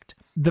project.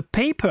 The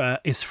paper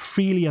is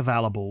freely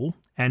available,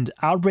 and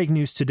Outbreak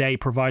News Today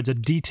provides a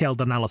detailed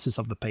analysis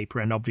of the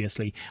paper, and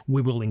obviously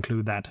we will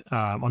include that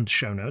on the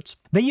show notes.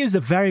 They use a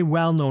very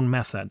well-known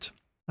method,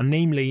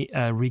 namely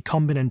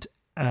recombinant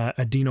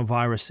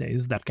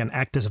adenoviruses that can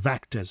act as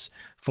vectors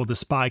for the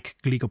spike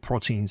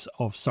glycoproteins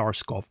of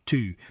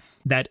SARS-CoV-2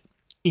 that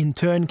in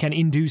turn can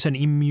induce an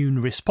immune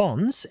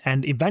response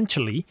and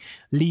eventually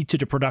lead to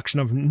the production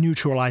of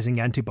neutralizing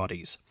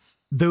antibodies.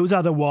 Those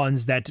are the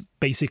ones that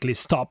basically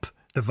stop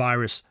the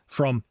virus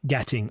from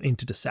getting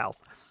into the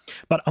cells.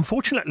 But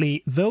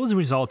unfortunately, those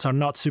results are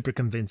not super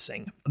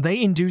convincing.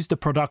 They induce the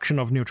production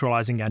of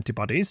neutralizing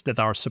antibodies that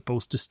are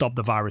supposed to stop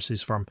the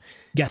viruses from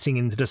getting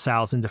into the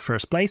cells in the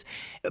first place,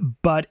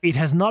 but it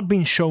has not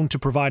been shown to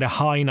provide a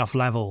high enough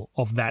level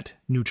of that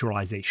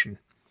neutralization.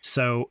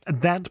 So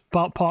that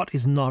part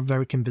is not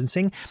very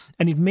convincing,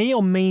 and it may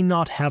or may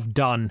not have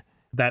done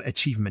that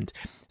achievement.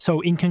 So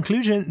in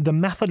conclusion, the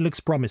method looks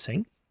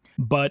promising,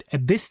 but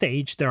at this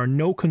stage, there are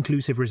no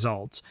conclusive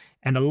results,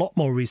 and a lot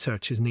more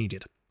research is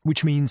needed,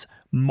 which means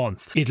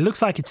months. It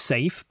looks like it's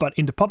safe, but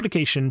in the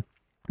publication,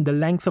 the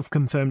length of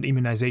confirmed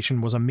immunization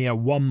was a mere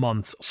 1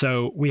 month,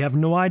 so we have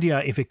no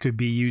idea if it could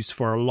be used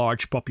for a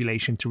large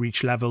population to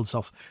reach levels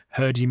of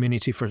herd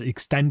immunity for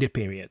extended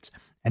periods.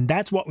 And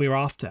that's what we're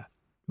after.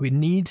 We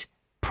need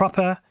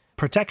proper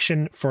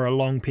protection for a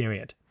long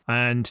period.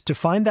 And to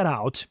find that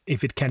out,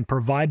 if it can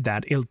provide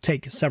that, it'll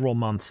take several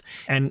months.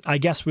 And I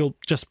guess we'll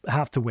just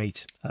have to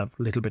wait a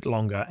little bit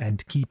longer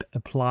and keep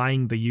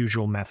applying the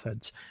usual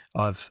methods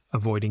of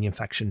avoiding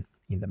infection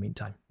in the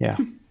meantime. Yeah.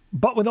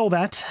 But with all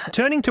that,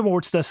 turning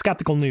towards the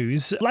skeptical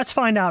news, let's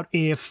find out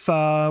if,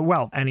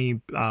 any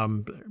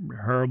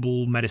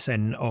herbal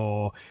medicine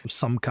or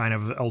some kind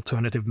of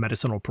alternative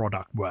medicinal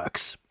product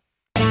works.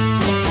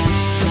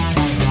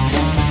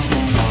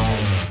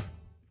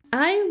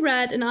 I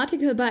read an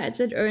article by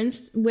Edzard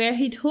Ernst where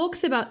he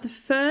talks about the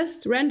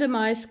first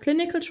randomized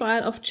clinical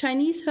trial of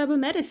Chinese herbal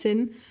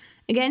medicine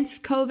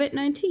against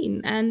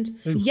COVID-19. And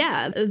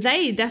yeah,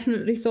 they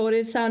definitely thought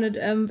it sounded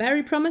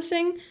very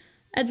promising.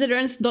 Edzard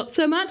Ernst, not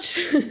so much.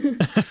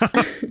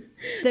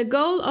 The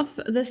goal of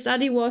the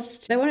study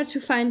was they wanted to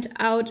find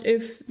out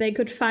if they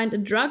could find a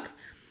drug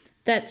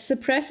that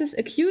suppresses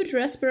acute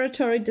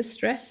respiratory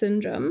distress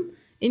syndrome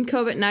in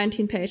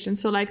COVID-19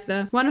 patients. So like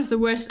one of the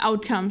worst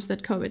outcomes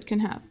that COVID can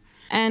have.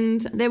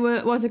 And there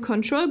was a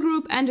control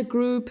group and a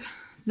group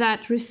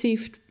that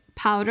received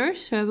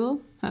powders,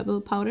 herbal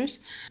powders.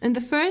 In the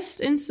first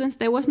instance,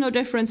 there was no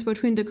difference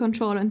between the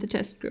control and the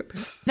test group.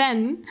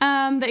 Then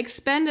they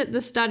expanded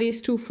the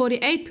studies to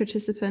 48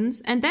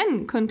 participants and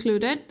then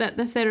concluded that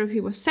the therapy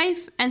was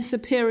safe and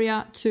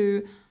superior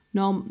to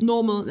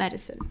normal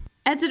medicine.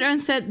 Edzard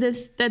Ernst said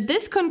that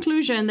this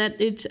conclusion that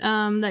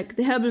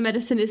the herbal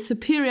medicine is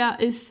superior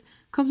is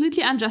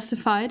completely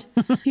unjustified.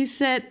 He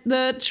said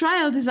the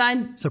trial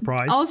design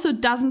also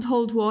doesn't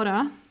hold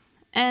water.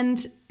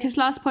 And his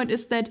last point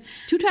is that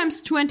 2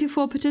 times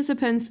 24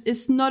 participants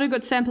is not a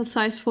good sample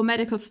size for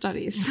medical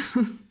studies,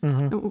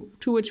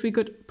 to which we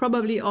could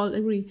probably all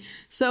agree.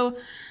 So,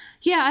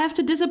 yeah, I have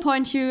to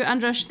disappoint you,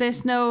 Andras.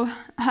 There's no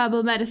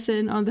herbal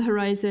medicine on the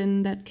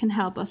horizon that can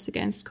help us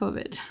against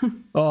COVID.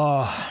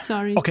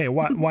 Sorry. Okay,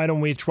 why don't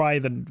we try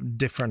the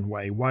different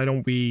way? Why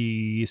don't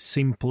we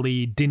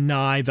simply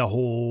deny the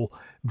whole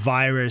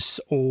virus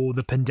or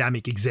the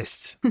pandemic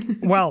exists?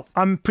 Well,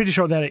 I'm pretty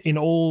sure that in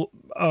all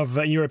of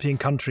European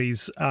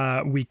countries,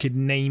 we could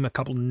name a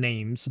couple of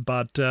names,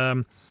 but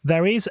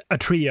there is a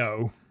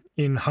trio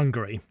in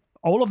Hungary.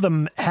 All of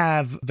them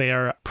have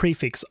their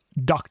prefix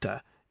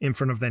doctor in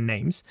front of their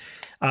names.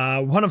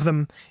 One of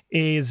them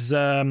is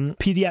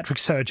pediatric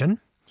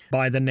surgeon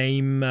by the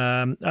name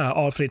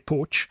Alfred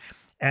Poch.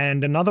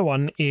 And another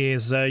one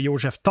is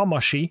József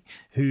Tamasi,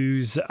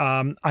 who's,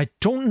 I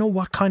don't know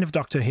what kind of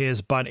doctor he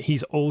is, but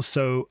he's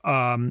also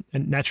a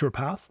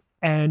naturopath.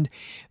 And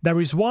there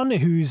is one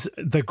who's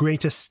the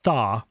greatest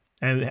star,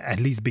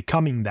 at least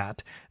becoming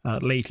that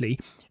lately.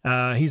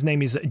 His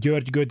name is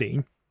György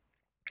Gödény,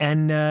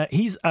 and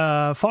he's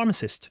a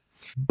pharmacist.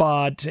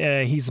 But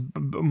he's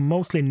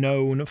mostly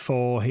known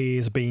for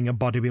his being a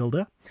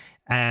bodybuilder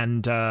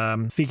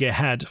and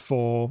figurehead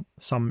for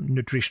some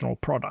nutritional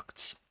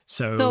products.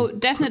 So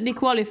definitely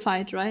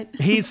qualified, right?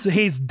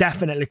 he's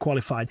definitely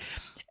qualified.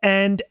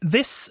 And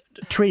this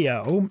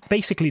trio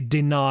basically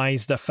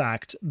denies the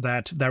fact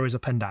that there is a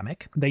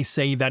pandemic. They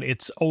say that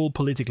it's all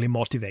politically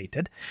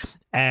motivated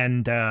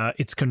and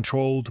it's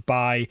controlled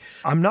by,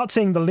 I'm not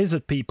saying the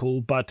lizard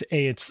people, but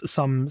it's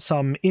some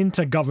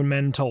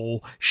intergovernmental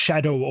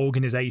shadow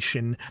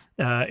organization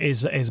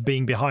is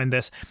being behind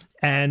this.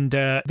 And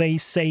they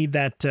say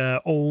that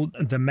all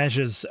the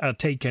measures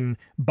taken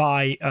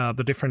by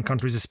the different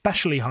countries,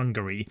 especially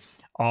Hungary,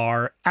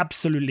 are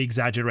absolutely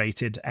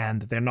exaggerated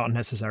and they're not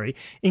necessary,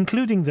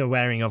 including the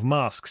wearing of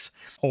masks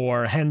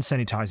or hand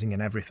sanitizing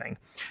and everything.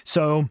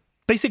 So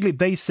basically,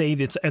 they say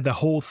that the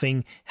whole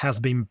thing has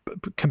been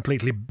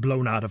completely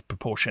blown out of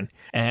proportion.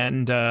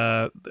 And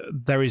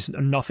there is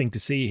nothing to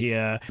see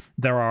here.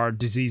 There are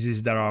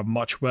diseases that are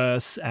much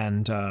worse,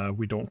 and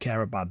we don't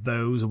care about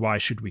those. Why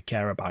should we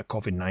care about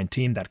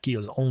COVID-19? That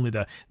kills only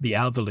the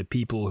elderly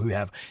people who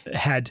have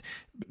had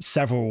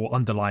several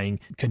underlying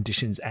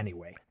conditions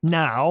anyway.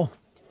 Now,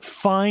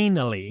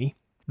 finally,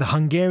 the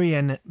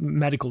Hungarian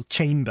Medical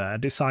Chamber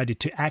decided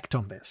to act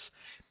on this.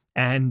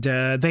 And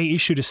they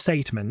issued a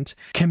statement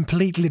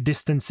completely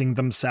distancing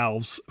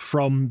themselves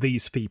from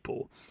these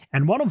people.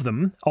 And one of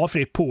them,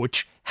 Alfred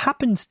Poch,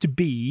 happens to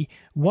be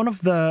one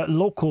of the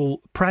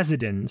local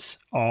presidents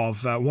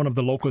of one of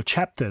the local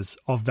chapters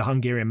of the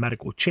Hungarian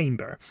Medical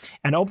Chamber.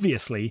 And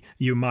obviously,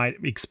 you might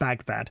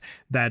expect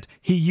that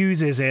he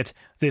uses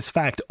this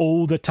fact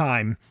all the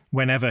time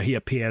whenever he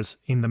appears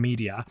in the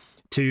media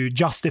to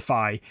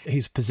justify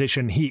his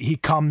position. He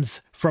comes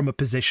from a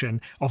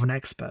position of an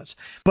expert.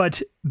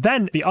 But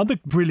then the other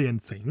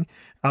brilliant thing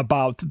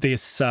about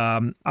this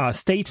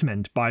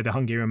statement by the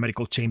Hungarian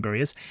Medical Chamber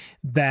is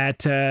that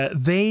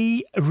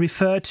they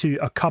refer to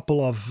a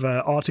couple of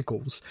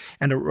articles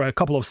and a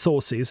couple of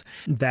sources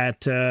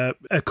that,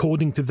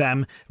 according to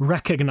them,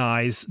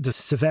 recognize the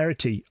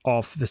severity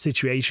of the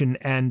situation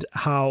and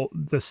how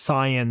the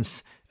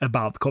science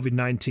about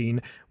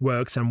COVID-19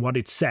 works and what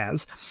it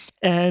says.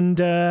 And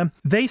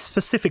they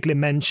specifically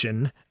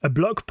mention a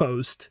blog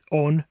post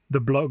on the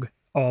blog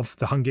of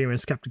the Hungarian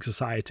Skeptic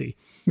Society.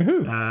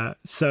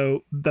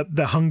 So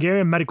the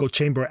Hungarian Medical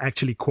Chamber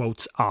actually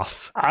quotes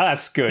us.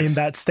 That's good. In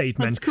that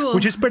statement, That's cool.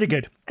 Which is pretty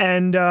good.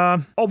 And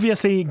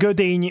obviously,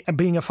 Gödény,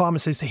 being a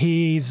pharmacist,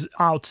 he's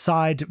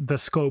outside the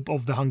scope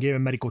of the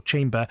Hungarian Medical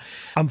Chamber.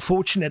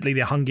 Unfortunately,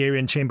 the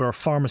Hungarian Chamber of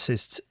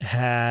Pharmacists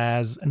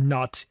has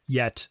not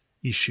yet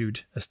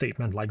issued a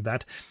statement like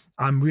that.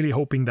 I'm really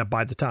hoping that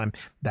by the time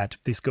that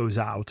this goes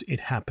out, it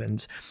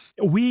happens.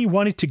 We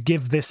wanted to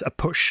give this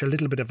a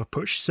little bit of a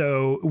push.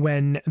 So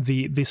when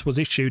this was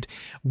issued,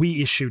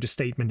 we issued a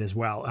statement as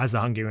well as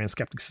the Hungarian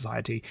Skeptic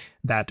Society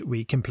that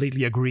we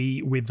completely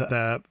agree with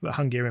the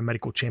Hungarian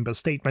Medical Chamber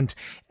statement,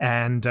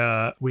 and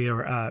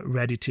we're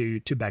ready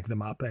to back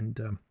them up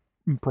and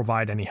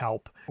provide any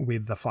help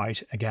with the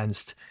fight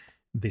against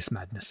this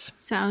madness.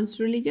 Sounds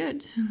really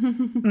good.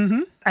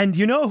 And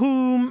you know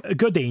whom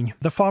Godin,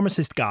 the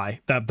pharmacist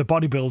guy, the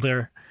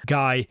bodybuilder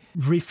guy,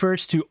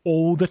 refers to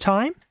all the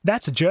time?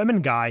 That's a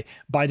German guy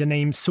by the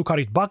name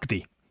Sukarit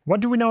Bhakdi. What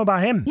do we know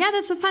about him? Yeah,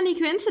 that's a funny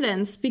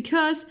coincidence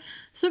because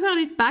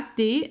Sukarit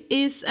Bhakdi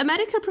is a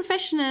medical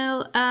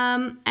professional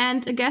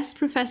and a guest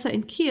professor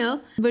in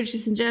Kiel, which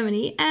is in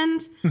Germany.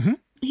 And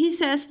he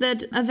says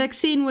that a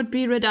vaccine would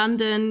be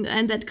redundant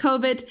and that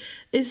COVID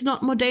is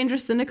not more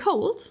dangerous than a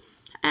cold.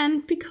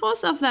 And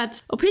because of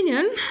that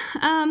opinion,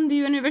 the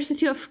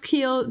University of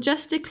Kiel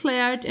just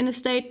declared in a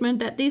statement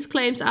that these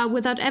claims are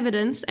without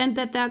evidence and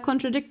that they are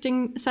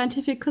contradicting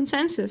scientific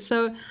consensus.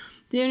 So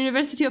the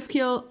University of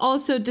Kiel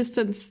also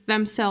distanced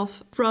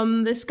themselves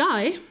from this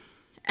guy.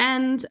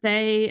 And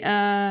they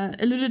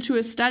alluded to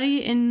a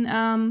study in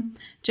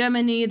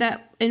Germany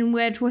in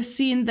where it was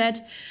seen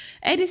that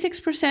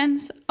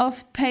 86%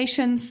 of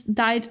patients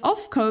died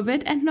of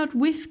COVID and not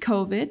with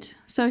COVID.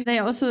 So they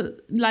also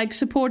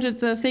supported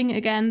the thing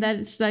again that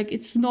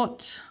it's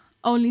not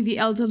only the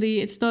elderly,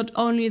 it's not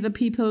only the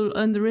people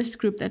in the risk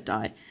group that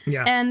die.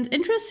 Yeah. And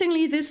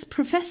interestingly, this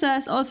professor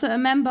is also a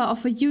member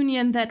of a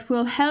union that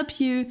will help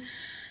you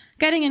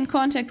getting in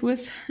contact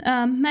with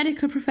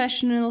medical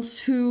professionals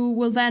who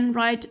will then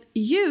write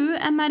you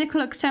a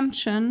medical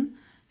exemption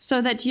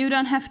so that you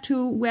don't have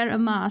to wear a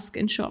mask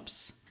in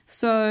shops.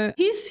 So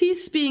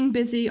he's being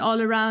busy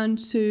all around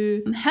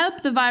to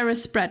help the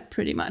virus spread,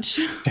 pretty much.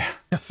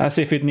 Yes. As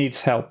if it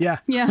needs help. Yeah.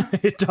 Yeah.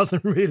 It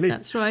doesn't really.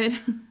 That's right.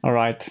 All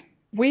right.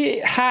 We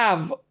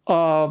have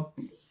a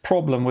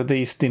problem with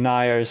these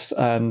deniers,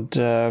 and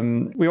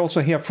we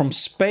also hear from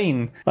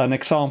Spain an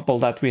example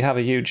that we have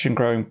a huge and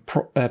growing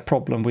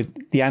problem with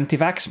the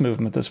anti-vax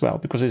movement as well,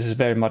 because this is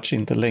very much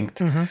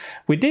interlinked.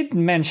 We did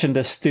mention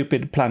the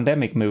stupid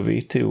Plandemic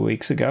movie 2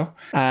 weeks ago,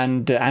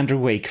 and Andrew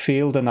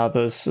Wakefield and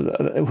others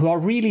who are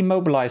really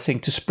mobilizing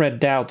to spread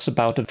doubts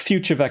about a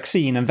future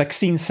vaccine and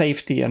vaccine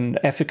safety and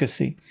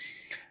efficacy.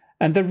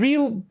 And the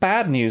real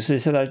bad news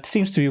is that it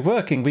seems to be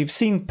working. We've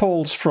seen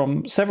polls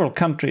from several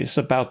countries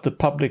about the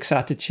public's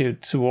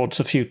attitude towards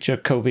a future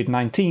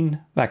COVID-19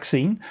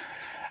 vaccine.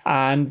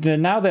 And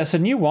now there's a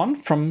new one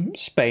from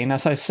Spain.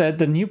 As I said,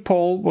 the new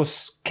poll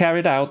was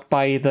carried out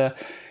by the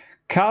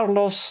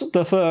Carlos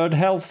III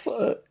Health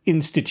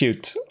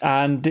Institute.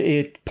 And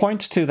it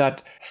points to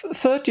that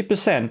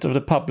 30% of the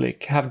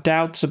public have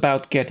doubts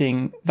about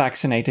getting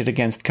vaccinated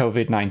against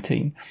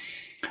COVID-19.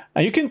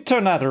 And you can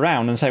turn that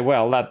around and say,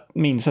 well, that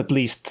means at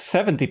least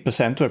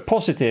 70% were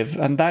positive,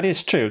 and that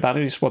is true. That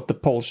is what the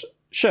polls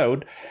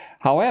showed.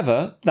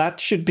 However, that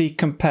should be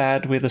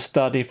compared with a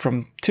study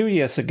from 2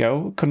 years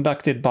ago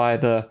conducted by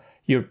the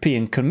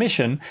European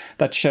Commission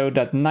that showed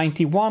that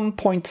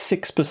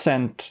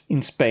 91.6%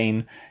 in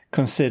Spain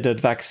considered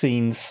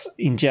vaccines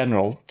in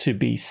general to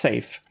be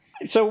safe.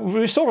 So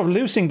we're sort of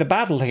losing the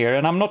battle here,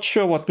 and I'm not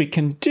sure what we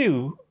can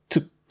do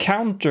to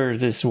counter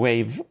this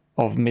wave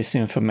of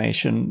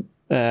misinformation.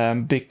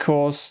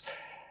 Because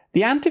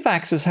the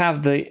anti-vaxxers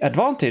have the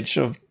advantage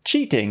of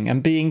cheating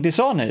and being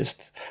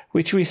dishonest,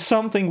 which is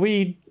something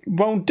we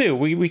won't do.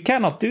 We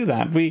cannot do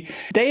that.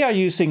 They are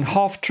using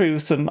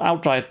half-truths and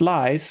outright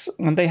lies,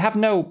 and they have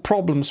no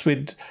problems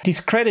with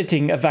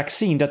discrediting a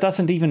vaccine that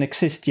doesn't even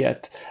exist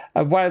yet,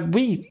 while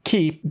we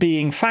keep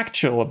being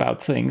factual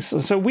about things.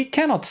 So we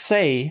cannot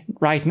say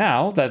right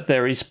now that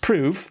there is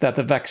proof that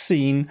the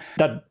vaccine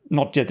that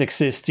not yet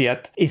exists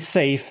yet is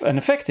safe and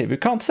effective. We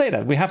can't say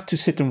that. We have to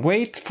sit and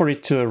wait for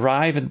it to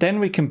arrive, and then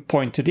we can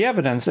point to the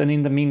evidence. And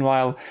in the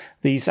meanwhile,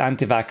 these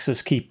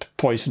anti-vaxxers keep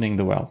poisoning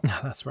the well.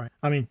 That's right.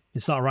 I mean,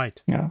 it's not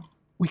right. Yeah.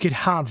 We could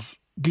have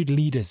good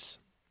leaders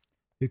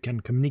who can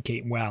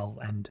communicate well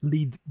and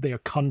lead their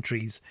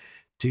countries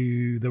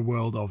to the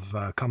world of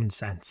common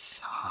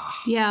sense.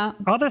 Yeah.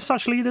 Are there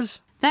such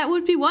leaders? That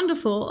would be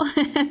wonderful.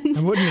 And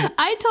Wouldn't it?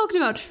 I talked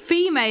about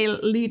female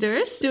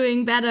leaders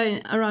doing better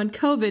around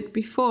COVID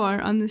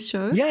before on this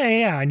show.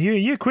 Yeah. And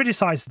you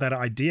criticized that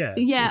idea.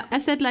 Yeah, I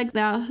said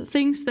there are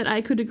things that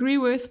I could agree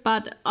with,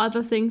 but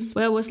other things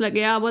where I was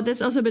but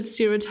that's also a bit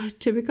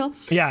stereotypical.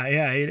 Yeah,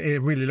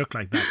 it really looked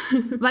like that.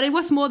 But it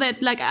was more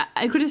that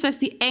I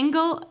criticized the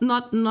angle,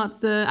 not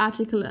the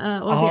article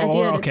or the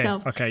idea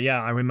itself. Okay,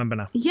 yeah, I remember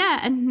now. Yeah,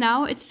 and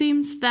now it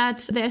seems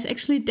that there's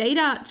actually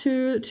data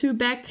to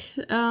back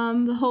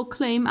the whole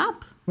claim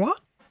up. What?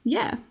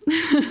 Yeah,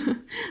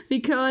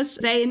 because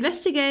they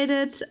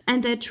investigated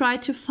and they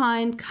tried to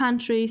find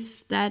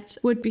countries that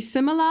would be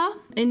similar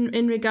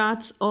in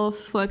regards of,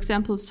 for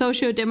example,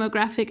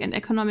 socio-demographic and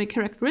economic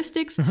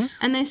characteristics.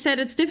 And they said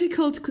it's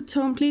difficult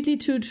completely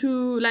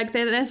to like,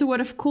 there's a word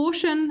of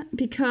caution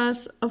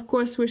because, of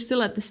course, we're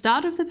still at the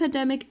start of the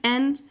pandemic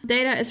and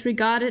data is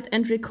regarded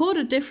and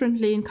recorded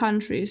differently in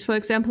countries. For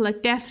example,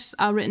 like deaths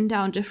are written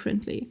down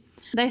differently.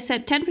 They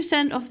said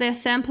 10% of their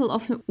sample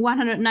of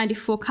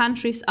 194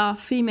 countries are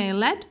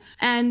female-led.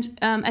 And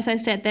as I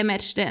said, they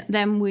matched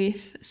them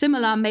with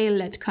similar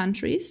male-led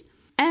countries.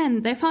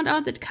 And they found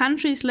out that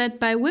countries led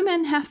by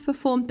women have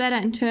performed better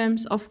in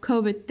terms of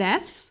COVID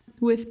deaths,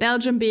 with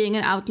Belgium being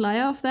an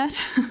outlier of that.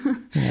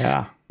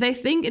 Yeah. They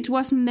think it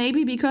was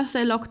maybe because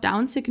they locked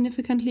down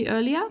significantly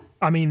earlier.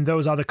 I mean,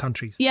 those other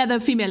countries. Yeah, the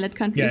female-led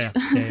countries.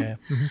 Yeah.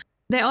 Mhm.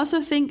 They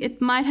also think it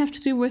might have to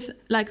do with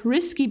like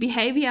risky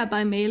behavior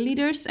by male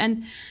leaders,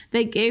 and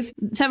they gave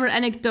several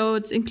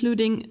anecdotes,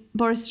 including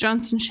Boris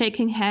Johnson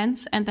shaking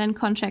hands and then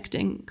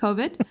contracting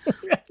COVID.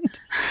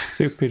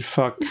 Stupid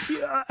fuck.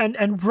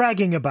 And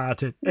bragging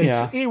about it.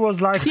 It was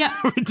like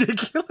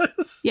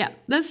ridiculous. Yeah,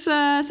 that's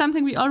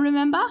something we all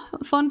remember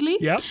fondly.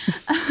 Yep.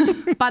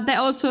 But they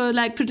also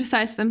like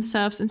criticized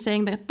themselves and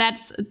saying that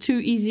that's too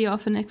easy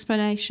of an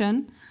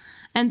explanation.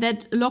 And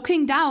that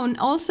locking down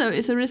also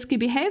is a risky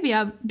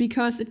behavior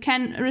because it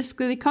can risk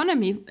the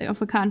economy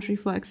of a country,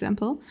 for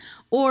example,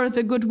 or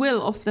the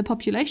goodwill of the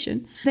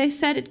population. They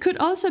said it could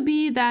also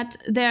be that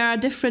there are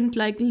different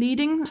like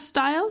leading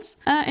styles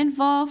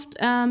involved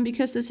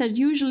because they said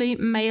usually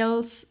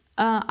males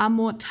are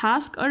more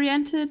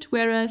task-oriented,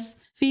 whereas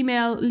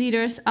female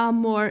leaders are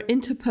more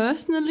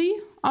interpersonally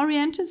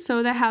oriented.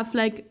 So they have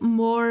like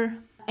more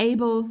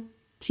able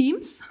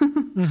teams.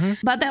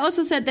 But they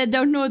also said they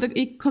don't know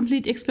the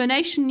complete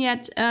explanation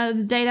yet.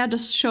 The data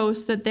just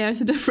shows that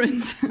there's a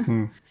difference.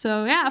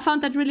 So yeah, I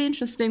found that really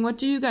interesting. What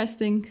do you guys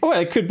think? Well,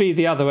 it could be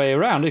the other way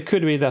around. It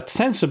could be that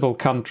sensible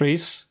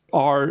countries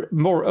are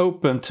more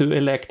open to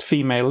elect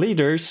female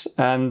leaders,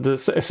 and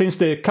since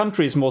the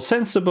country is more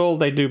sensible,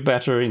 they do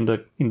better in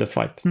the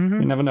fight.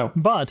 You never know.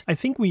 But I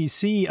think we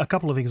see a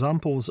couple of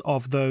examples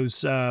of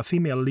those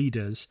female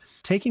leaders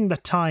taking the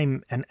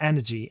time and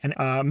energy and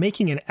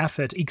making an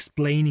effort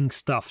explaining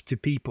stuff to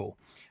people.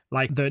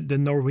 Like the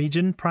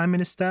Norwegian prime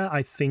minister,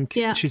 I think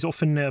she's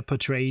often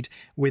portrayed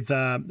with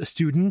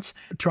students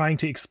trying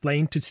to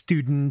explain to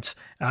students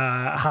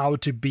how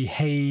to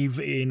behave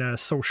in a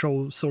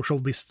social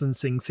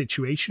distancing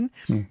situation.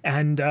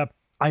 And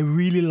I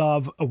really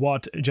love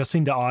what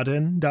Jacinda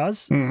Ardern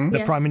does,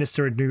 the prime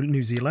minister of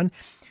New Zealand.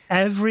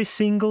 Every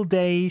single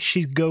day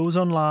she goes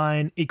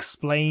online,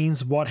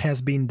 explains what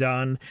has been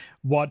done,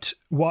 what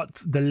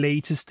the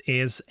latest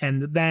is,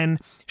 and then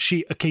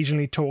she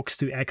occasionally talks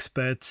to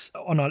experts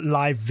on a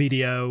live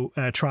video,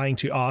 trying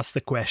to ask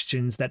the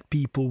questions that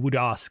people would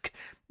ask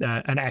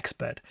an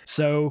expert.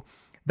 So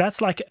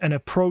that's like an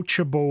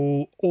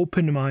approachable,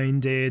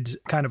 open-minded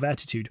kind of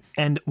attitude.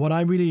 And what I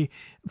really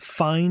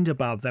find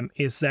about them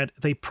is that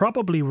they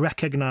probably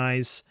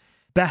recognize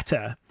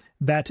better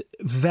that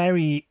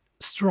very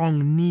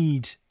strong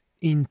need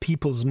in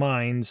people's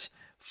minds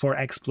for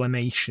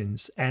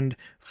explanations and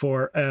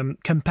for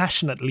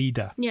compassionate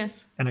leader.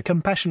 Yes. And a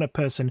compassionate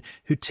person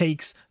who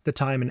takes the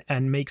time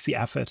and makes the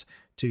effort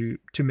to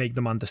make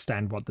them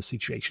understand what the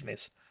situation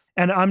is.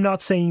 And I'm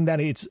not saying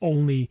that it's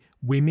only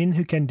women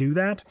who can do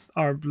that.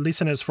 Our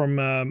listeners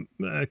from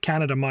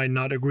Canada might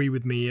not agree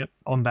with me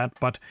on that,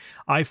 but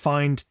I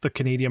find the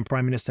Canadian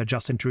Prime Minister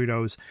Justin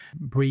Trudeau's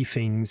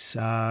briefings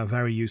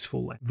very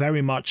useful,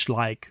 very much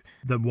like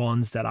the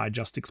ones that I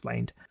just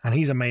explained. And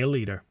he's a male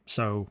leader,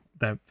 so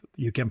that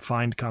you can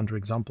find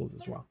counterexamples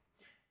as well.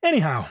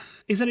 Anyhow,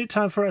 isn't it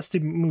time for us to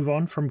move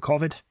on from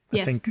COVID?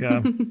 Yes. I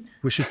think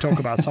we should talk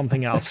about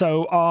something else.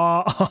 So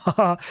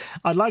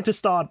I'd like to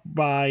start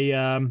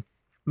by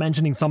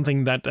mentioning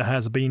something that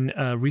has been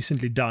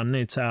recently done.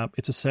 It's a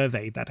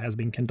survey that has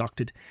been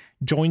conducted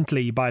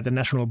jointly by the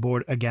National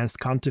Board Against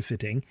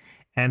Counterfeiting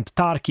and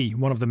Tarki,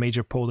 one of the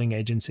major polling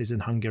agencies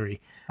in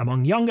Hungary,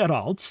 among young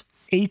adults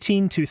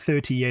 18 to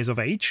 30 years of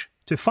age,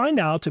 to find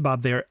out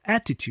about their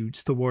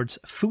attitudes towards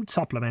food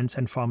supplements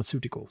and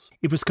pharmaceuticals.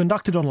 It was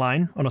conducted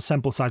online on a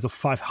sample size of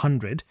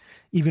 500,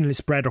 evenly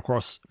spread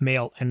across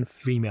male and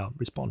female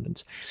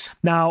respondents.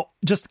 Now,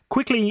 just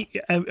quickly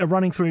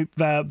running through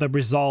the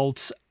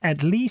results,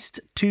 at least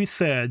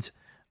 2/3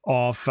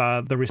 of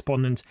the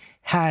respondents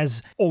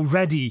has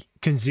already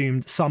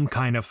consumed some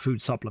kind of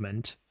food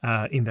supplement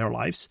in their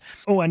lives.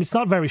 Oh, and it's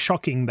not very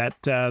shocking that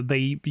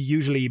they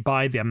usually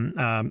buy them,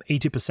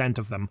 80%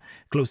 of them,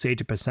 close to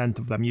 80%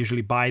 of them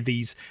usually buy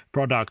these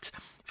products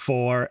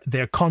for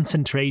their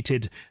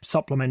concentrated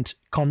supplement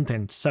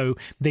content. So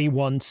they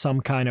want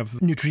some kind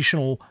of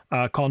nutritional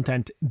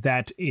content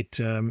that it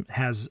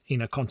has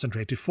in a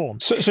concentrated form.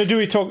 So do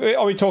we talk?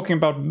 Are we talking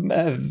about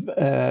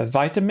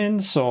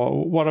vitamins,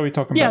 or what are we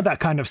talking about? Yeah, that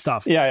kind of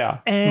stuff. Yeah.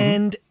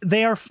 And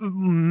their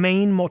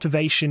main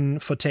motivation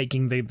for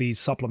taking these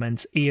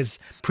supplements is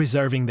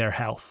preserving their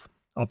health,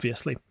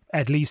 obviously.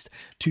 at least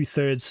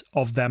 2/3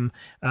 of them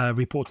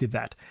reported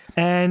that.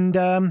 And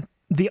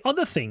the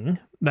other thing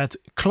that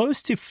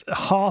close to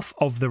half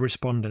of the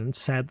respondents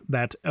said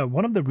that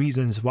one of the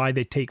reasons why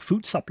they take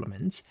food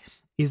supplements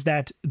is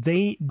that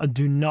they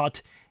do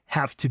not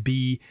have to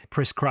be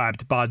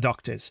prescribed by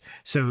doctors,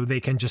 so they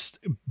can just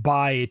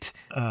buy it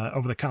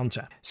over the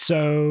counter.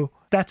 So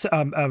that's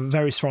a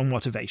very strong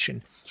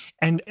motivation.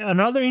 And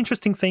another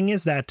interesting thing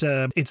is that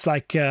it's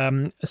like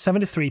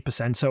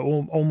 73%, so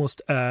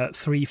almost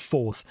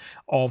 3/4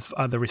 of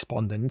the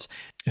respondents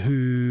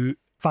who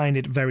find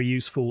it very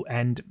useful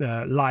and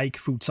like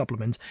food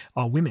supplements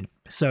are women.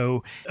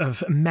 So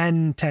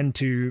men tend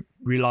to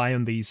rely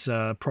on these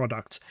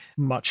products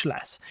much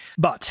less.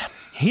 But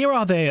here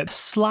are the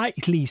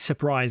slightly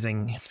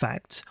surprising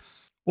facts.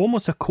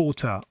 Almost a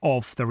quarter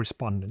of the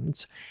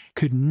respondents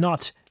could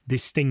not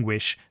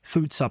distinguish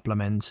food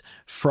supplements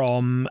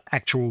from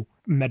actual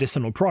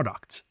medicinal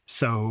products.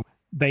 So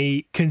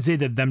they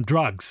considered them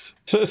drugs.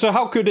 So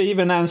how could they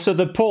even answer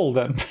the poll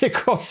then?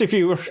 Because if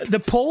you were... The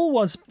poll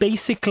was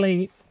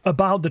basically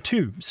about the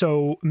two,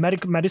 so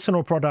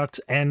medicinal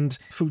products and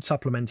food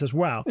supplements as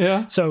well.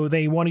 Yeah. So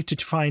they wanted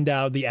to find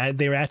out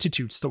their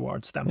attitudes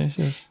towards them.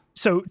 Yes.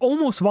 So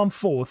almost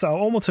 1/4, or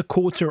almost a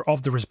quarter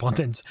of the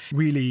respondents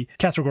really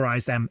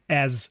categorized them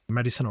as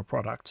medicinal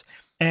products.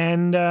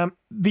 And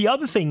the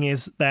other thing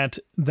is that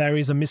there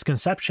is a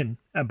misconception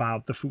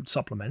about the food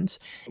supplements.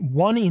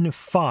 1 in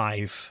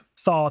 5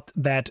 thought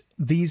that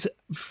these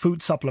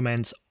food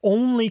supplements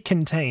only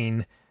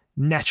contain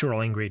natural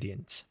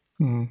ingredients.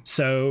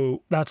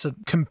 So that's a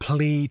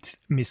complete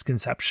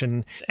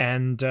misconception,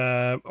 and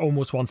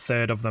almost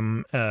 1/3 of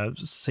them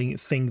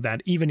think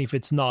that even if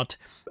it's not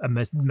a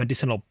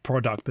medicinal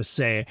product per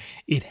se,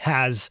 it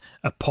has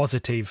a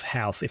positive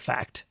health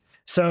effect.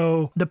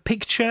 So the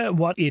picture,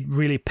 what it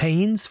really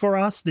paints for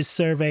us, this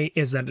survey,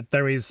 is that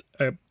there is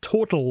a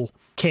total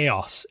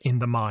chaos in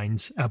the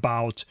minds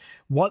about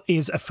what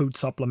is a food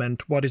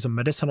supplement, what is a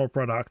medicinal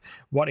product,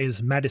 what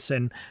is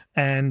medicine,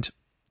 and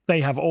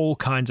they have all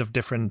kinds of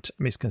different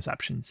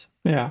misconceptions.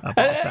 Yeah,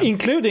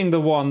 including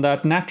the one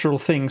that natural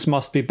things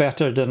must be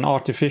better than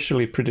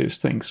artificially produced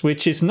things,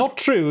 which is not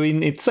true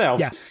in itself.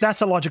 Yeah,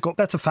 that's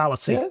a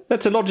fallacy. Yeah,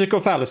 that's a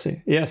logical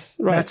fallacy. Yes,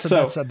 right.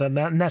 That's the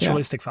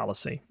naturalistic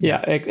fallacy.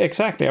 Yeah,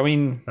 exactly. I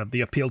mean...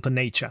 the appeal to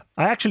nature.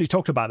 I actually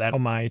talked about that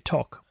on my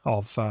talk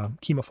of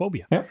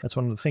chemophobia. Yeah. That's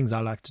one of the things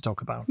I like to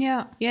talk about.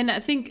 Yeah, and I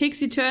think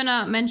Pixie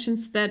Turner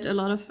mentions that a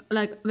lot of,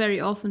 very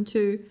often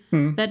too,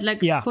 that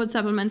food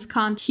supplements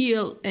can't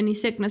heal any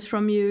sickness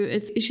from you.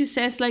 She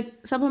says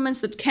supplements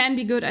that can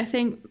be good. I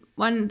think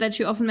one that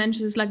she often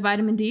mentions is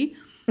vitamin D.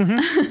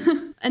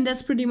 And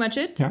that's pretty much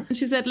it. Yeah.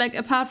 She said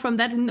apart from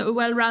that, a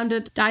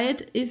well-rounded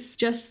diet is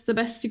just the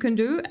best you can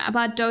do,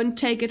 but don't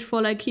take it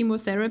for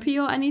chemotherapy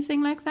or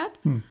anything like that.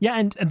 Yeah,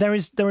 and there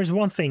is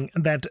one thing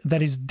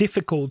that is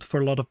difficult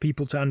for a lot of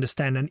people to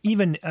understand, and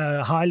even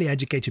highly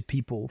educated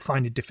people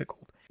find it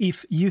difficult.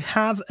 If you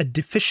have a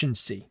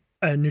deficiency,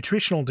 a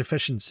nutritional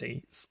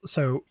deficiency,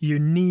 so you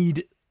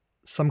need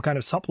some kind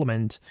of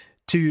supplement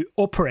to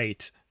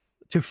operate,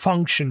 to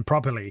function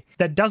properly,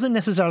 that doesn't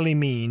necessarily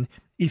mean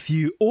if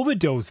you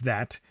overdose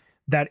that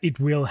it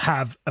will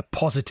have a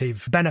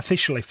positive,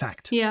 beneficial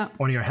effect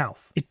on your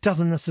health. It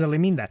doesn't necessarily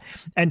mean that.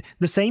 And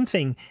the same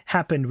thing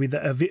happened with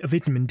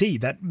vitamin D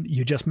that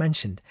you just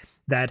mentioned,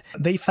 that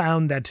they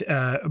found that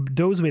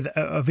those with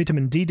a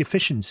vitamin D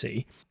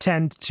deficiency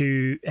tend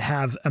to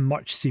have a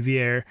much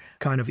severe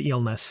kind of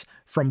illness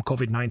from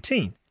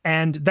COVID-19.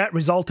 And that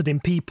resulted in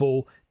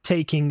people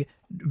taking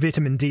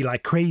vitamin D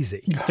like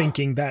crazy,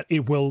 thinking that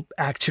it will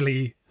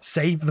actually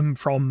save them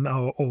from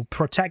or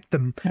protect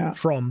them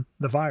from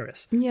the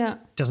virus. Yeah.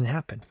 It doesn't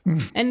happen.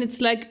 And it's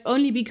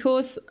only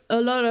because a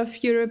lot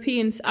of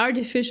Europeans are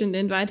deficient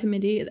in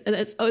vitamin D.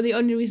 That's the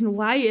only reason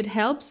why it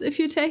helps if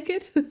you take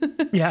it.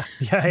 Yeah.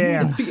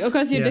 It's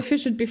because you're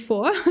deficient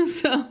before.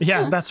 So.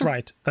 Yeah, that's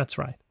right.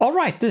 All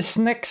right, this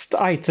next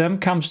item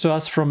comes to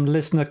us from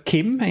listener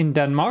Kim in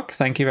Denmark.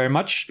 Thank you very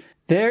much.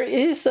 There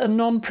is a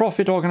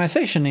non-profit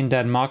organization in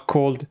Denmark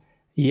called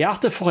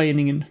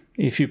Hjerteforeningen,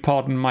 if you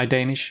pardon my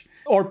Danish.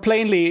 Or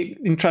plainly,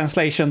 in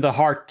translation, the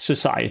Heart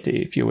Society,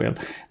 if you will.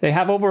 They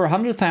have over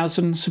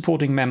 100,000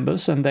 supporting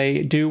members, and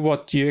they do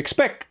what you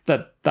expect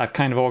that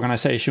kind of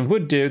organization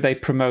would do. They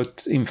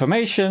promote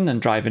information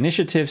and drive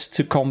initiatives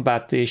to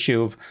combat the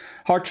issue of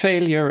heart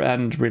failure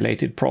and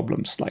related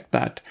problems like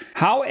that.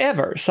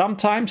 However,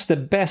 sometimes the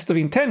best of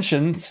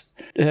intentions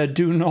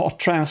do not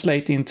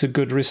translate into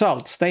good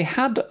results. They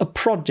had a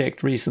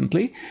project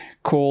recently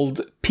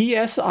called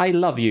P.S. I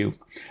Love You,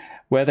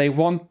 where they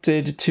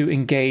wanted to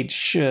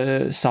engage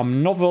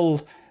some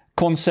novel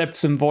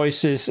concepts and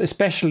voices,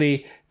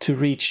 especially to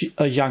reach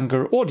a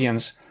younger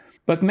audience.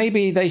 But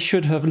maybe they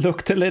should have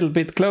looked a little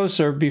bit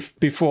closer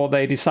before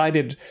they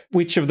decided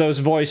which of those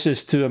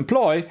voices to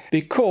employ,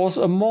 because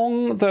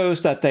among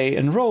those that they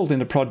enrolled in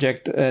the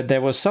project,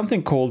 there was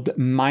something called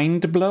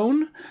Mind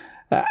Blown,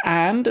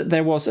 And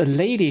there was a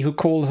lady who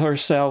called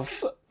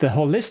herself the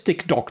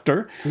Holistic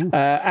Doctor.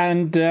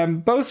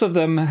 And both of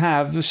them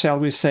have, shall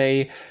we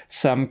say,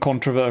 some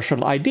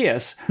controversial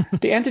ideas.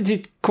 The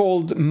entity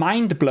called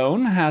Mind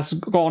Blown has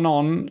gone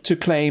on to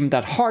claim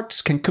that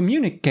hearts can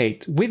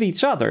communicate with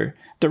each other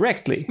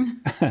directly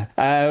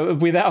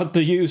without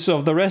the use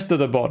of the rest of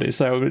the body.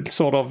 So it's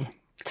sort of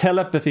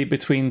telepathy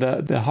between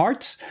the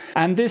hearts.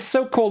 And this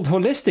so-called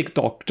holistic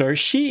doctor,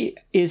 she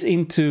is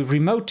into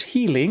remote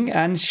healing,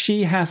 and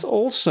she has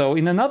also,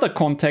 in another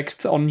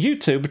context on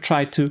YouTube,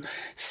 tried to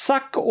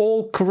suck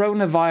all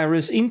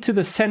coronavirus into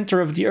the center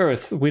of the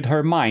earth with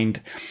her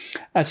mind.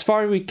 As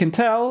far as we can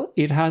tell,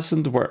 it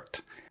hasn't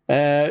worked.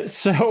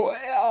 So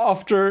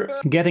after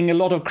getting a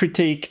lot of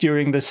critique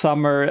during the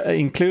summer,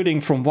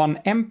 including from one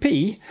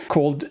MP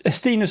called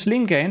Stinus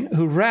Lindgren,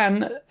 who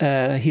ran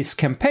his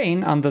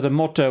campaign under the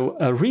motto,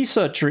 "A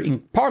researcher in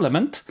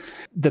Parliament,"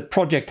 the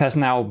project has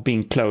now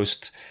been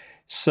closed.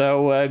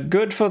 So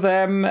good for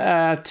them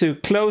to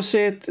close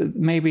it.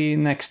 Maybe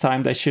next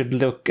time they should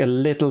look a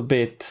little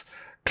bit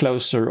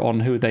closer on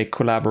who they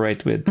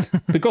collaborate with,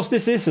 because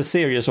this is a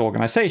serious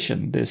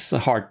organization, this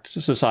Heart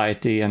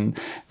Society, and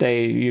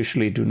they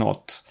usually do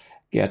not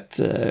get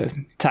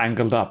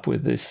tangled up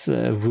with this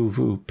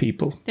woo-woo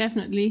people.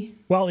 Definitely.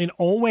 Well, it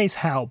always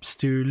helps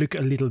to look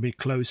a little bit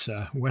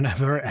closer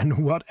whenever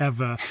and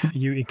whatever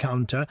you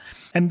encounter.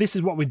 And this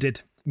is what we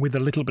did with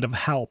a little bit of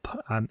help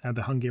at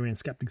the Hungarian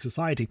Skeptic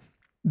Society.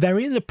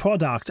 There is a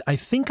product, I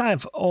think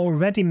I've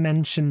already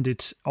mentioned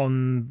it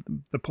on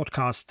the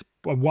podcast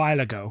a while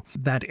ago,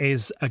 that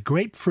is a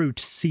grapefruit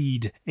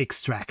seed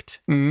extract.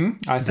 I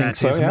think so,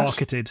 That is yes.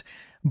 marketed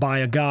by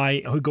a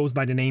guy who goes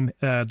by the name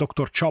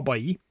Dr.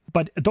 Csabai.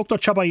 But Dr.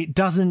 Csabai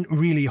doesn't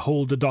really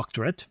hold a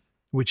doctorate,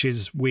 which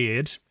is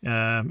weird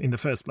in the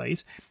first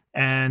place.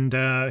 And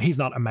he's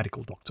not a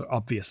medical doctor,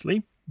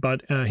 obviously.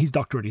 But his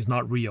doctorate is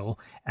not real,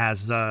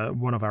 as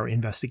one of our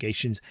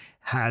investigations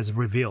has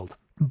revealed.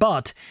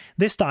 But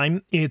this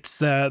time, it's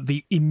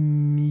the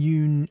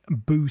immune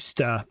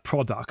booster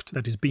product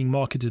that is being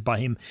marketed by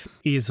him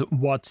is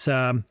what's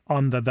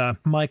under the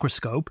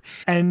microscope.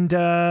 And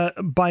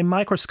by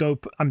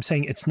microscope, I'm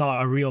saying it's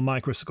not a real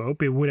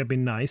microscope. It would have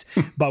been nice,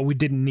 but we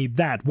didn't need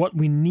that. What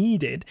we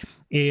needed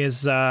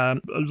is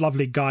a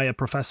lovely guy, a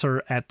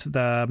professor at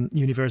the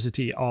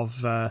University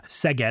of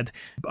Szeged,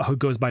 who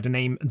goes by the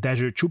name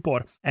Dezső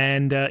Csupor.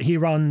 And he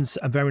runs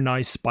a very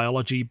nice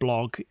biology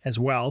blog as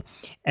well.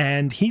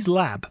 And his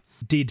lab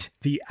did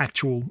the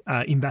actual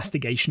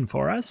investigation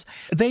for us.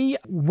 They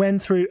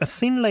went through a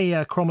thin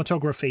layer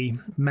chromatography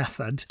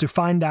method to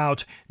find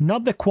out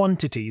not the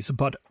quantities,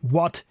 but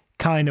what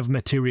kind of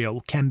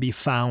material can be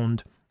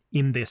found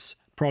in this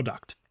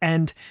product.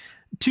 And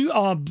to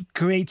our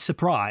great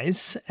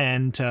surprise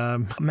and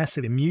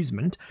massive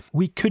amusement,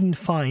 we couldn't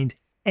find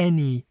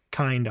any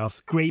kind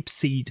of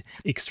grapeseed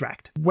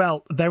extract.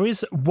 Well, there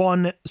is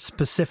one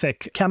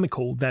specific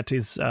chemical that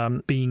is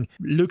being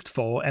looked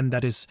for, and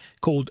that is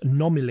called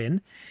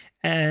nomilin.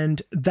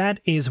 And that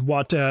is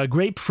what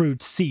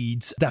grapefruit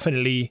seeds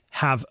definitely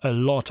have a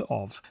lot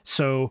of.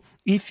 So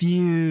if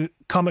you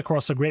come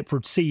across a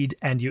grapefruit seed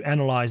and you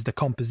analyze the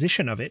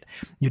composition of it,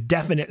 you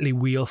definitely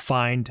will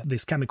find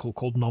this chemical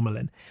called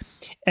nomilin.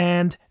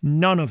 And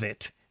none of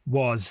it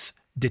was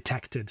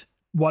detected.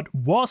 What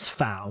was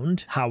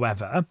found,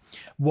 however,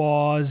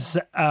 was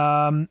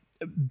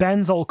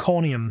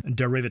benzalkonium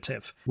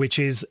derivative, which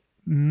is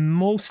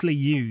mostly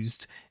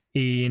used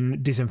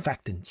in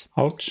disinfectants.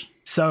 Ouch.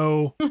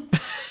 So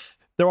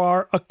there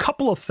are a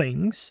couple of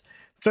things.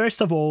 First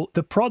of all,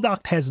 the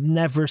product has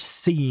never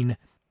seen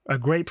a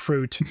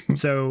grapefruit,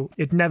 so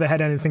it never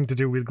had anything to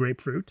do with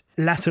grapefruit,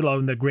 let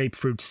alone the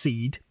grapefruit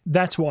seed.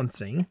 That's one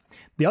thing.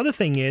 The other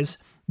thing is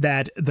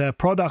that the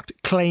product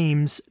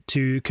claims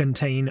to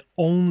contain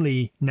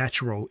only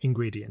natural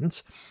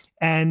ingredients,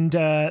 and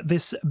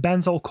this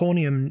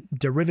benzalkonium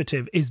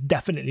derivative is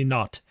definitely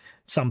not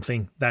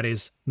something that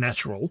is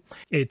natural.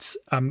 It's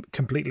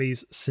completely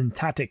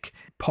synthetic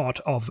part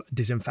of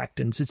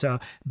disinfectants. It's a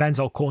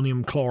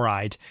benzalkonium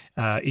chloride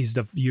is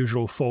the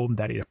usual form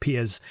that it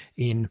appears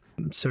in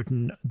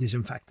certain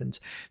disinfectants.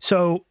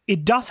 So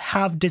it does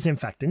have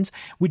disinfectants.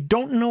 We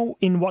don't know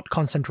in what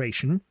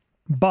concentration.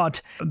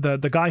 But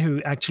the guy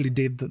who actually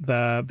did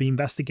the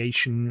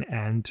investigation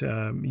and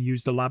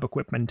used the lab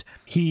equipment,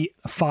 he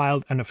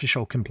filed an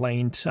official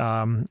complaint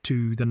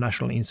to the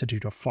National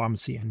Institute of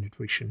Pharmacy and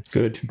Nutrition.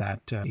 Good.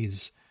 That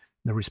is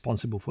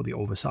responsible for the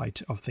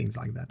oversight of things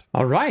like that.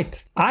 All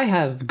right. I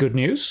have good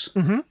news.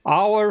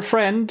 Our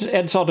friend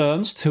Ed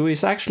Sardernst, who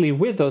is actually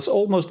with us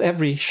almost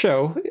every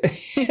show,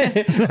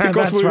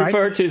 because we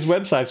refer to his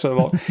website so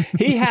long,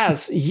 he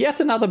has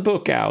yet another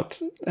book out.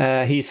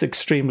 He's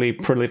extremely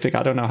prolific.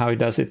 I don't know how he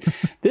does it.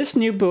 This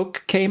new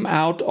book came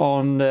out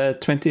on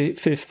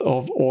 25th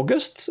of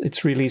August.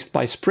 It's released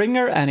by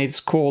Springer, and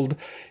it's called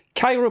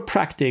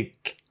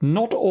Chiropractic,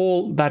 Not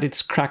All That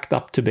It's Cracked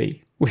Up to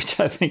Be, which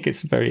I think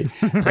is very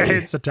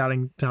It's a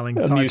telling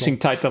amusing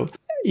title.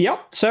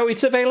 Yep, so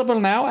it's available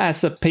now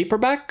as a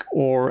paperback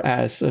or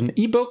as an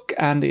ebook,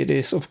 and it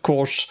is, of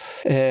course,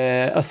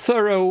 a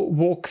thorough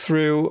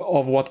walkthrough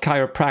of what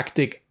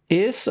chiropractic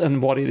is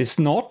and what it is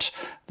not,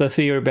 the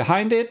theory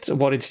behind it,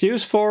 what it's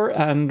used for,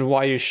 and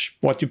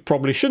what you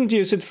probably shouldn't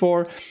use it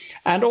for,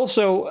 and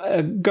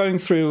also going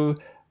through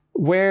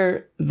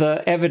where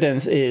the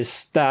evidence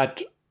is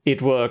that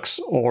it works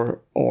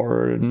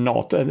or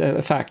not. And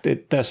in fact,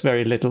 there's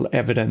very little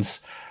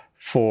evidence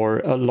for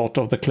a lot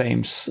of the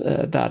claims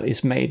that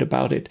is made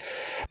about it.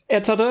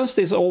 Edzard Ernst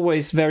is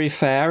always very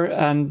fair,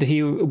 and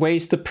he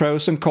weighs the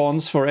pros and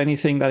cons for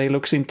anything that he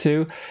looks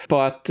into.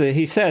 But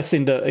he says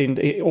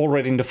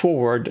already in the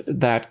foreword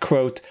that,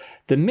 quote,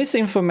 "The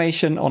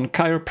misinformation on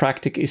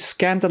chiropractic is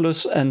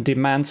scandalous and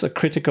demands a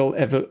critical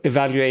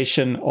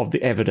evaluation of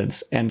the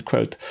evidence," end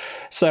quote.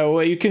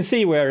 So you can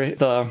see where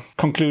the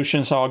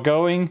conclusions are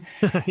going.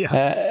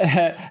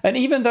 And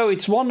even though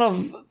it's one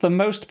of the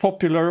most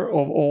popular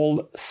of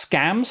all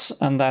scams,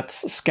 and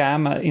that's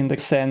scam in the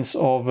sense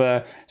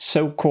of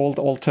so-called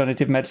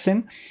alternative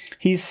medicine,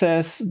 he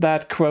says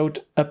that, quote,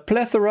 "A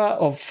plethora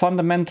of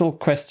fundamental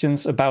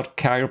questions about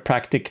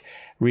chiropractic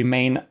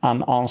remain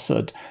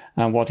unanswered."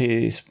 And what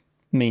he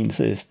means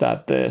is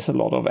that there's a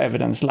lot of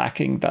evidence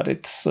lacking that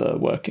it's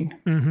working.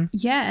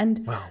 Yeah,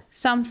 and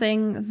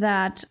something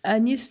that a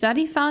new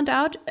study found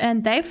out,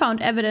 and they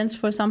found evidence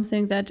for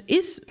something that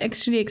is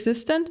actually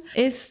existent,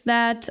 is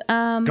that...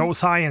 Go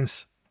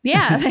science!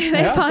 Yeah,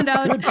 they found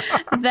out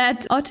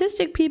that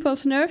autistic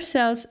people's nerve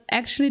cells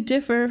actually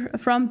differ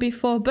from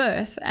before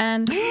birth.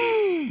 And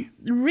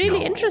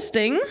really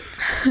interesting.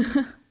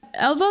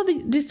 Although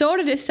the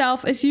disorder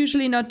itself is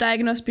usually not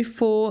diagnosed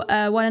before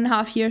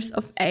 1.5 years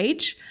of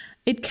age,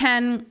 it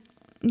can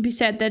be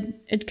said that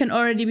it can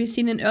already be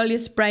seen in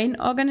earliest brain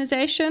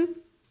organization.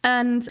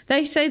 And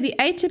they say the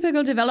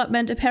atypical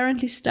development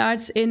apparently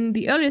starts in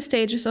the earliest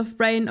stages of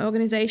brain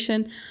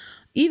organization,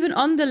 even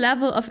on the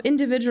level of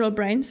individual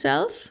brain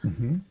cells,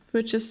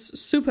 which is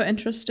super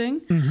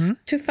interesting.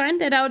 To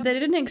find that out, they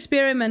didn't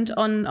experiment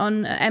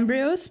on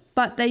embryos,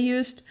 but they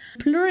used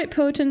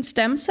pluripotent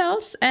stem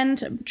cells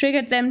and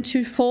triggered them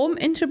to form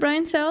into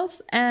brain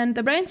cells. And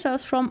the brain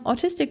cells from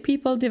autistic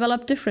people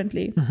develop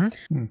differently.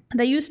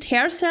 They used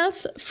hair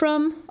cells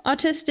from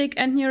autistic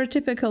and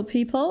neurotypical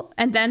people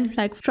and then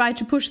tried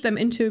to push them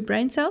into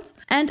brain cells.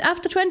 And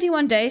after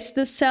 21 days,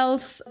 the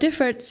cells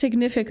differed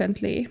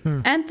significantly.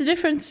 And the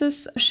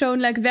differences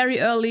shown very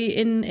early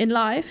in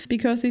life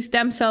because these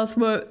stem cells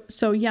were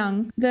so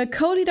young. The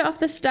co-leader of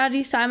the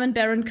study, Simon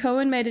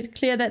Baron-Cohen, made it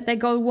clear that their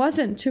goal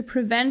wasn't to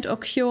prevent or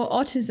cure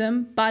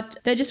autism, but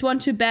they just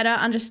want to better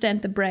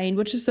understand the brain,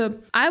 which is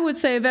I would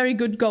say, a very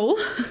good goal.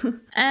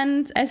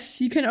 And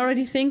as you can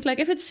already think,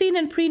 if it's seen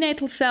in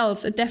prenatal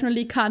cells, it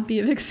definitely can't be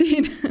a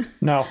vaccine.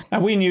 No,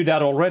 and we knew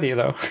that already,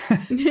 though.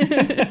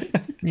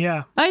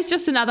 Yeah. It's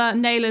just another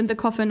nail in the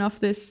coffin of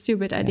this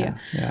stupid idea.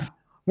 Yeah.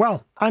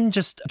 Well, I'm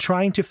just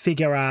trying to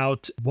figure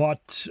out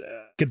what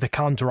the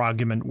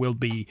counter-argument will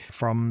be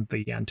from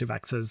the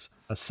anti-vaxxers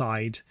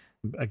side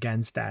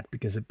against that,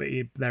 because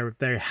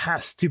there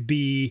has to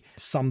be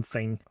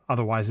something.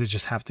 Otherwise, they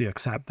just have to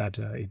accept that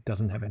it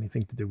doesn't have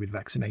anything to do with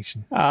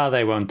vaccination.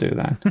 They won't do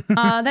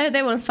that.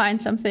 They will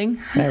find something.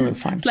 They will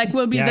find something.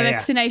 Will be the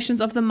vaccinations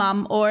of the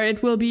mum, or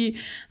it will be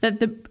that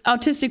the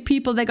autistic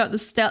people they got the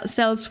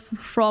cells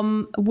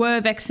from were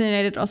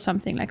vaccinated or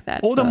something like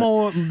that. Or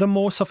the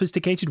more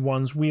sophisticated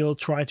ones will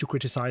try to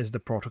criticize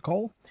the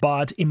protocol.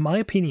 But in my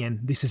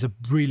opinion, this is a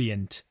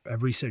brilliant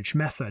research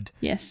method.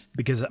 Yes.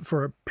 Because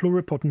for a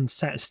pluripotent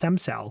stem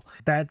cell,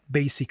 that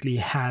basically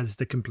has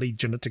the complete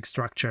genetic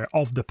structure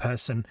of the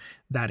person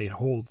that it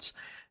holds.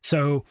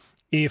 So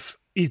if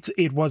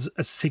it was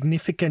a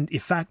significant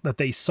effect that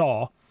they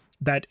saw,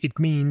 that it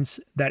means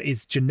that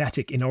it's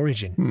genetic in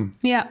origin.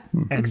 Yeah,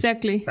 And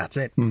exactly. That's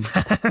it. And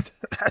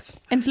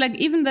it's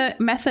even the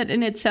method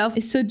in itself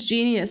is so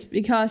genius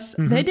because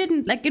they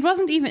didn't, it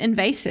wasn't even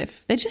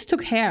invasive. They just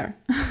took hair.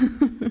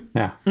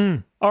 Yeah.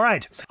 All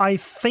right. I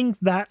think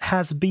that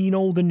has been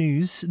all the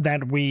news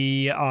that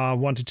we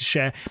wanted to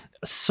share.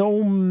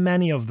 So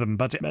many of them,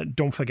 but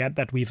don't forget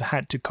that we've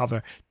had to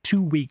cover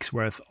 2 weeks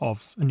worth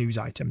of news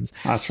items.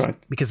 That's right.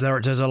 Because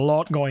there's a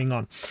lot going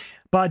on.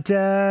 But,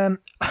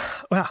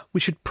 we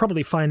should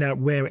probably find out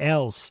where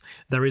else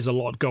there is a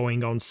lot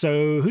going on.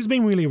 So who's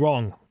been really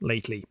wrong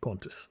lately,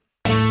 Pontus?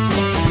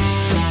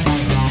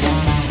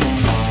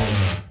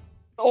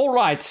 All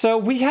right, so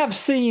we have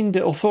seen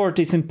the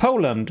authorities in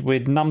Poland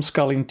with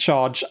numbskull in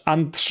charge,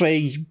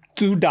 Andrzej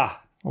Duda,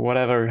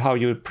 or how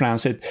you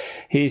pronounce it.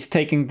 He's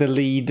taking the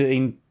lead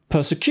in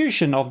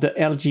persecution of the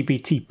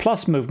LGBT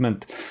plus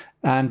movement.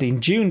 And in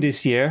June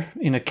this year,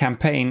 in a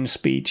campaign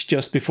speech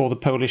just before the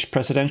Polish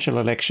presidential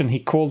election, he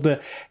called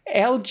the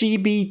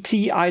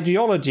LGBT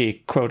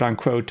ideology, quote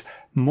unquote,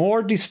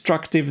 more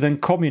destructive than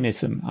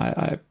communism.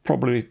 I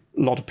probably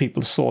a lot of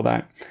people saw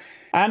that.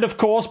 And of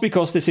course,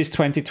 because this is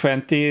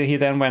 2020, he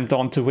then went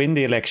on to win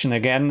the election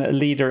again,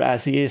 leader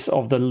as he is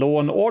of the Law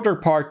and Order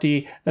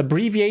Party,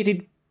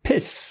 abbreviated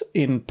PiS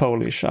in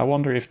Polish. I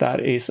wonder if that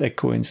is a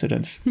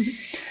coincidence.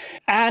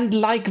 And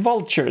like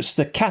vultures,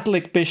 the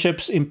Catholic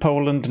bishops in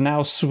Poland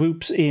now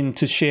swoops in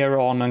to cheer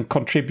on and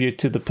contribute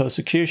to the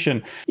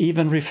persecution,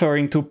 even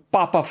referring to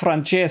Papa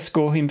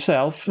Francesco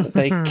himself.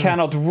 They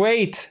cannot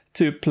wait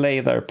to play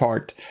their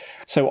part.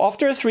 So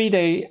after a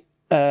 3-day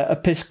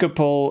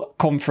Episcopal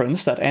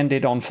conference that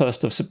ended on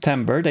 1st of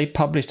September, they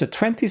published a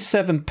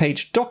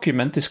 27-page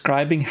document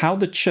describing how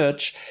the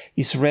church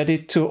is ready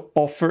to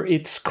offer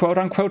its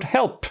quote-unquote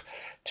help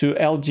to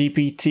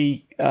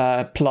LGBT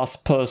plus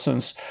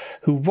persons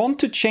who want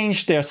to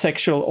change their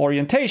sexual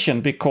orientation,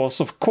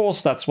 because of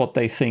course that's what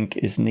they think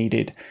is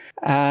needed.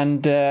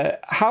 And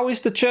how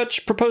is the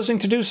church proposing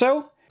to do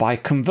so? By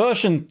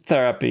conversion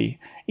therapy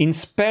in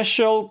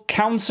special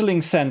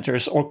counseling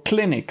centers or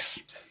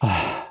clinics.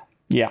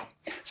 Yeah.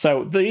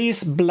 So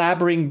these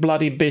blabbering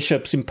bloody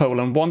bishops in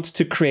Poland want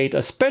to create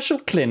a special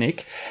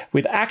clinic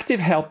with active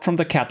help from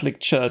the Catholic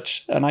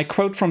Church. And I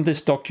quote from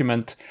this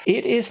document,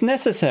 "It is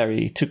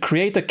necessary to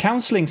create a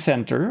counseling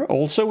center,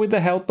 also with the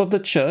help of the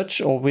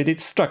church or with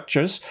its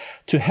structures,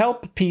 to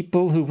help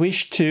people who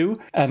wish to,"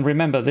 and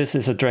remember this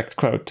is a direct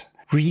quote,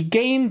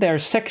 "regain their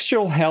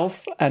sexual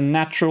health and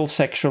natural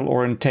sexual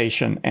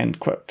orientation," end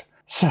quote.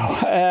 So,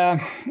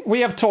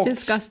 we have talked...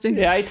 Disgusting.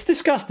 Yeah, it's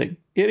disgusting.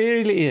 It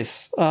really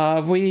is.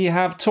 We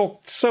have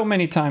talked so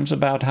many times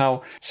about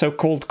how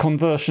so-called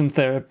conversion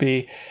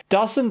therapy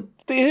it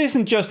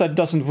isn't just that it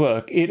doesn't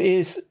work, it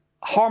is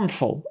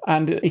harmful,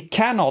 and it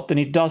cannot and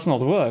it does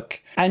not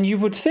work. And you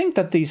would think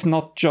that these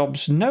nut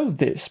jobs know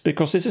this,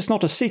 because this is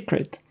not a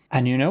secret.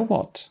 And you know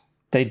what?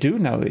 They do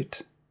know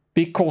it.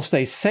 Because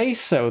they say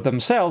so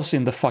themselves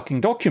in the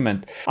fucking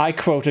document. I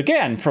quote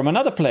again from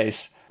another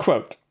place.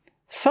 Quote,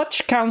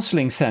 "Such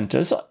counseling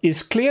centers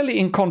is clearly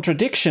in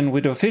contradiction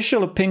with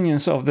official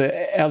opinions of the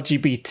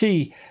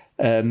LGBT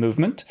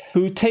movement,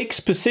 who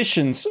takes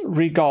positions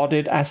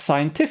regarded as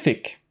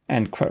scientific,"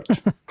 end quote.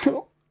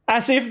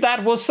 As if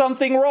that was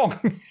something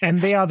wrong. And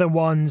they are the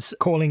ones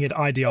calling it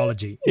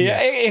ideology. Yeah,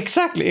 Yes.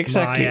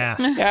 exactly.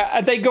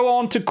 Yes. They go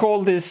on to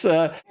call this,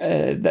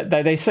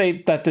 they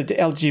say that the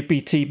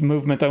LGBT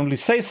movement only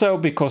say so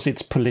because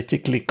it's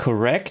politically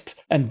correct.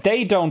 And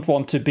they don't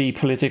want to be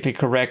politically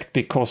correct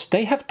because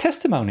they have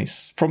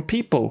testimonies from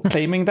people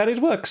claiming that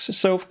it works.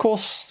 So of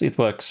course it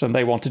works, and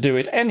they want to do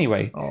it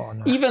anyway. Oh,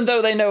 no. Even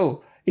though they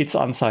know it's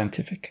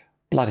unscientific.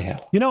 Bloody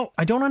hell. You know,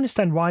 I don't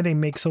understand why they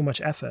make so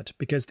much effort,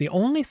 because the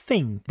only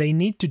thing they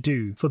need to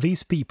do for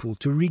these people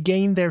to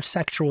regain their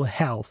sexual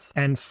health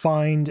and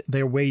find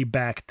their way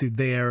back to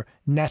their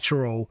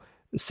natural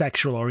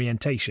sexual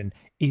orientation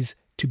is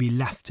to be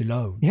left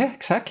alone. Yeah,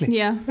 exactly.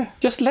 Yeah.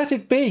 Just let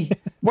it be.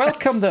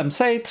 Welcome them.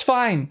 Say it's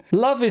fine.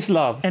 Love is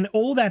love. And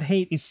all that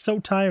hate is so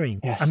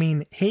tiring. Yes. I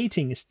mean,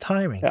 hating is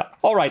tiring. Yeah.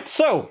 All right.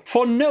 So,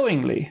 for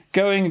knowingly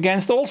going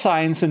against all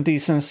science and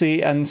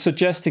decency and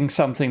suggesting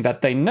something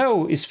that they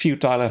know is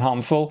futile and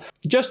harmful,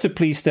 just to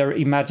please their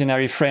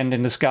imaginary friend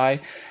in the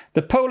sky,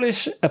 the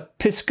Polish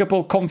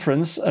Episcopal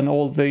Conference and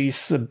all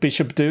these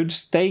bishop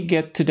dudes, they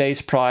get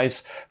today's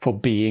prize for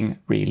being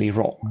really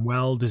wrong.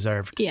 Well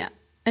deserved. Yeah.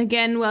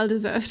 Again, well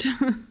deserved.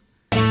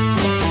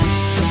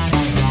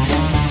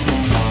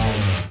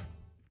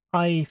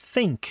 I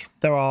think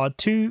there are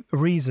two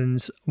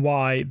reasons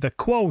why the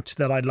quote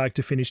that I'd like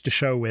to finish the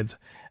show with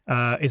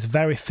is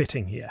very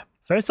fitting here.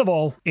 First of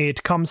all,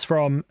 it comes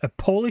from a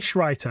Polish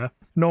writer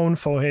known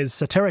for his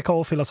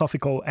satirical,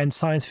 philosophical, and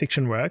science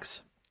fiction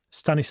works,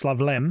 Stanislaw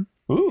Lem.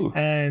 Ooh.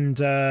 And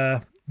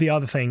the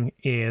other thing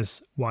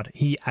is what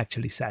he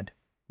actually said,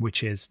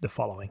 which is the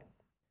following.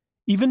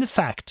 Even the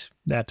fact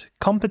that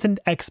competent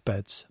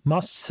experts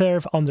must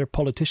serve under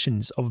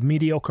politicians of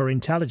mediocre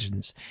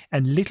intelligence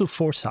and little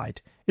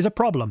foresight is a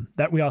problem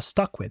that we are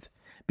stuck with,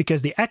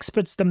 because the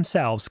experts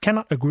themselves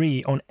cannot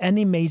agree on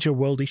any major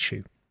world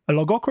issue. A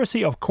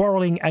logocracy of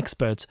quarreling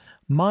experts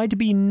might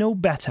be no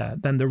better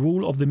than the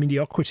rule of the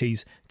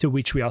mediocrities to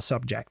which we are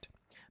subject.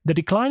 The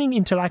declining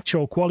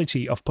intellectual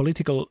quality of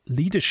political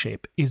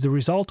leadership is the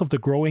result of the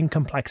growing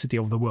complexity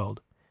of the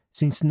world,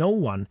 since no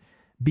one,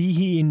 be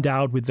he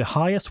endowed with the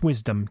highest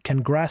wisdom,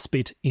 can grasp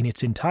it in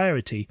its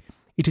entirety.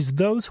 It is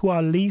those who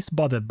are least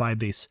bothered by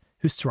this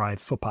who strive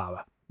for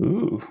power.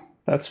 Ooh,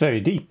 that's very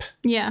deep.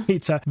 Yeah.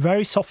 It's a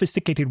very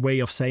sophisticated way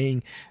of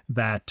saying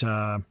that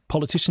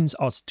politicians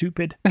are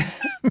stupid.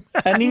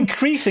 And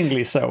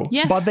increasingly so.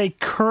 Yes. But they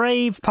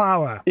crave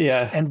power.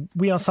 Yeah. And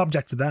we are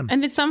subject to them.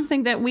 And it's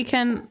something that we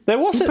can There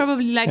was a-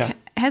 probably yeah.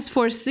 has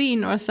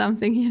foreseen or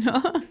something, you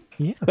know?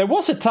 There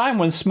was a time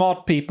when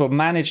smart people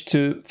managed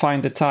to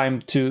find the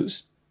time to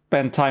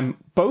spend time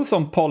both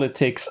on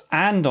politics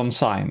and on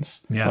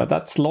science. Yeah. But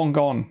that's long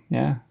gone.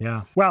 Yeah.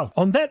 Yeah. Well,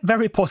 on that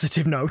very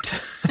positive note,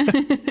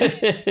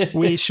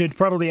 we should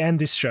probably end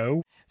this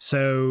show.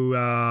 So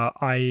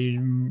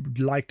I'd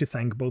like to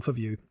thank both of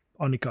you,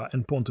 Annika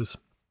and Pontus,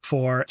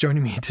 for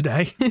joining me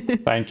today.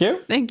 Thank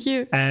you. Thank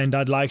you. And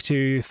I'd like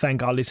to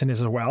thank our listeners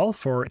as well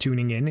for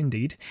tuning in,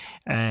 indeed.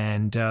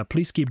 And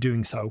please keep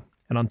doing so.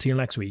 And until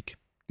next week,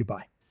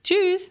 goodbye.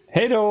 Tschüss.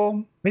 Hej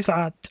då!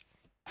 Visat!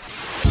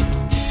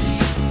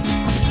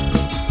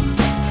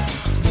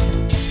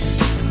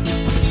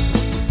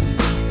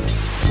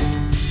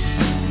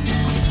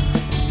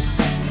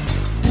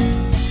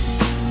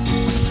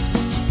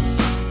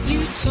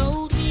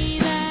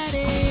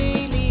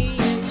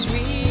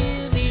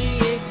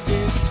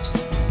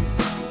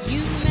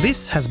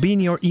 This has been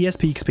your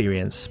ESP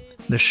experience.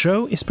 The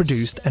show is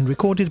produced and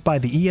recorded by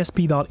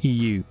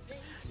TheESP.eu.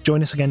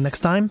 Join us again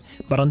next time,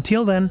 but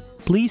until then,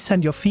 please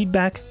send your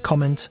feedback,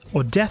 comments,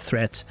 or death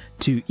threats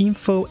to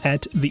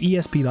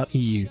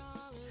info@theesp.eu.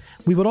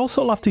 We would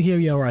also love to hear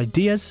your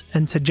ideas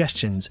and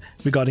suggestions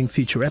regarding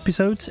future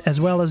episodes, as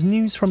well as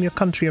news from your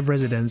country of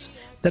residence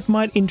that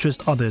might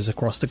interest others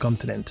across the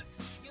continent.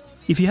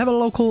 If you have a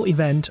local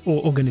event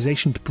or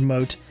organization to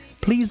promote,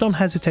 please don't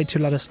hesitate to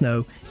let us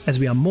know, as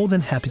we are more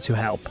than happy to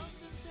help.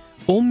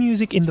 All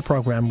music in the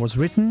program was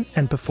written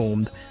and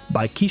performed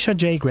by Keisha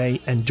J.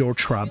 Gray and George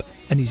Shrub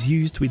and is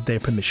used with their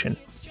permission.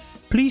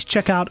 Please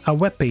check out our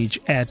webpage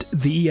at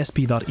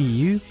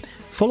theesp.eu,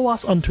 follow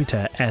us on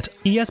Twitter at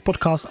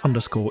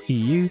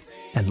espodcast_EU,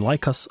 and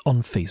like us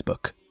on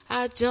Facebook.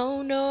 I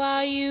don't know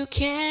how you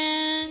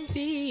can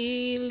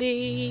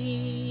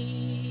believe.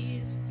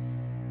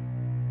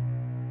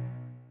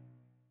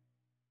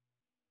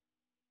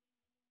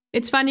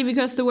 It's funny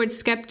because the word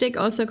skeptic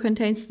also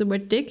contains the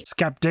word dick.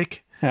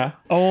 Skeptic. Yeah.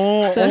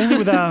 Oh, only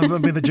with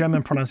a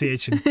German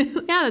pronunciation.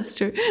 Yeah, that's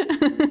true.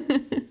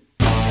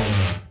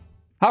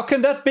 How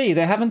can that be?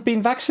 They haven't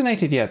been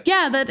vaccinated yet.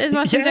 Yeah, that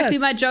was Yes. exactly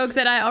my joke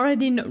that I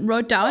already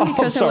wrote down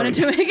because I wanted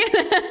to make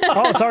it.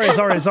 Oh, sorry.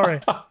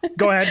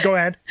 Go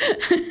ahead.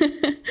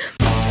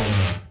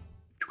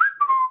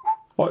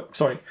 Oh,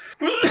 sorry.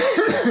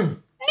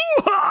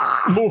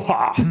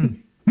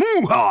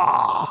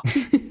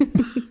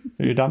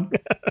 Are you done?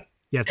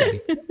 Yes,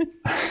 Daddy.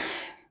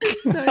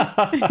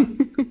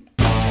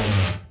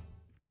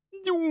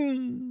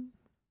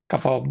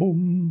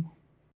 Kaboom.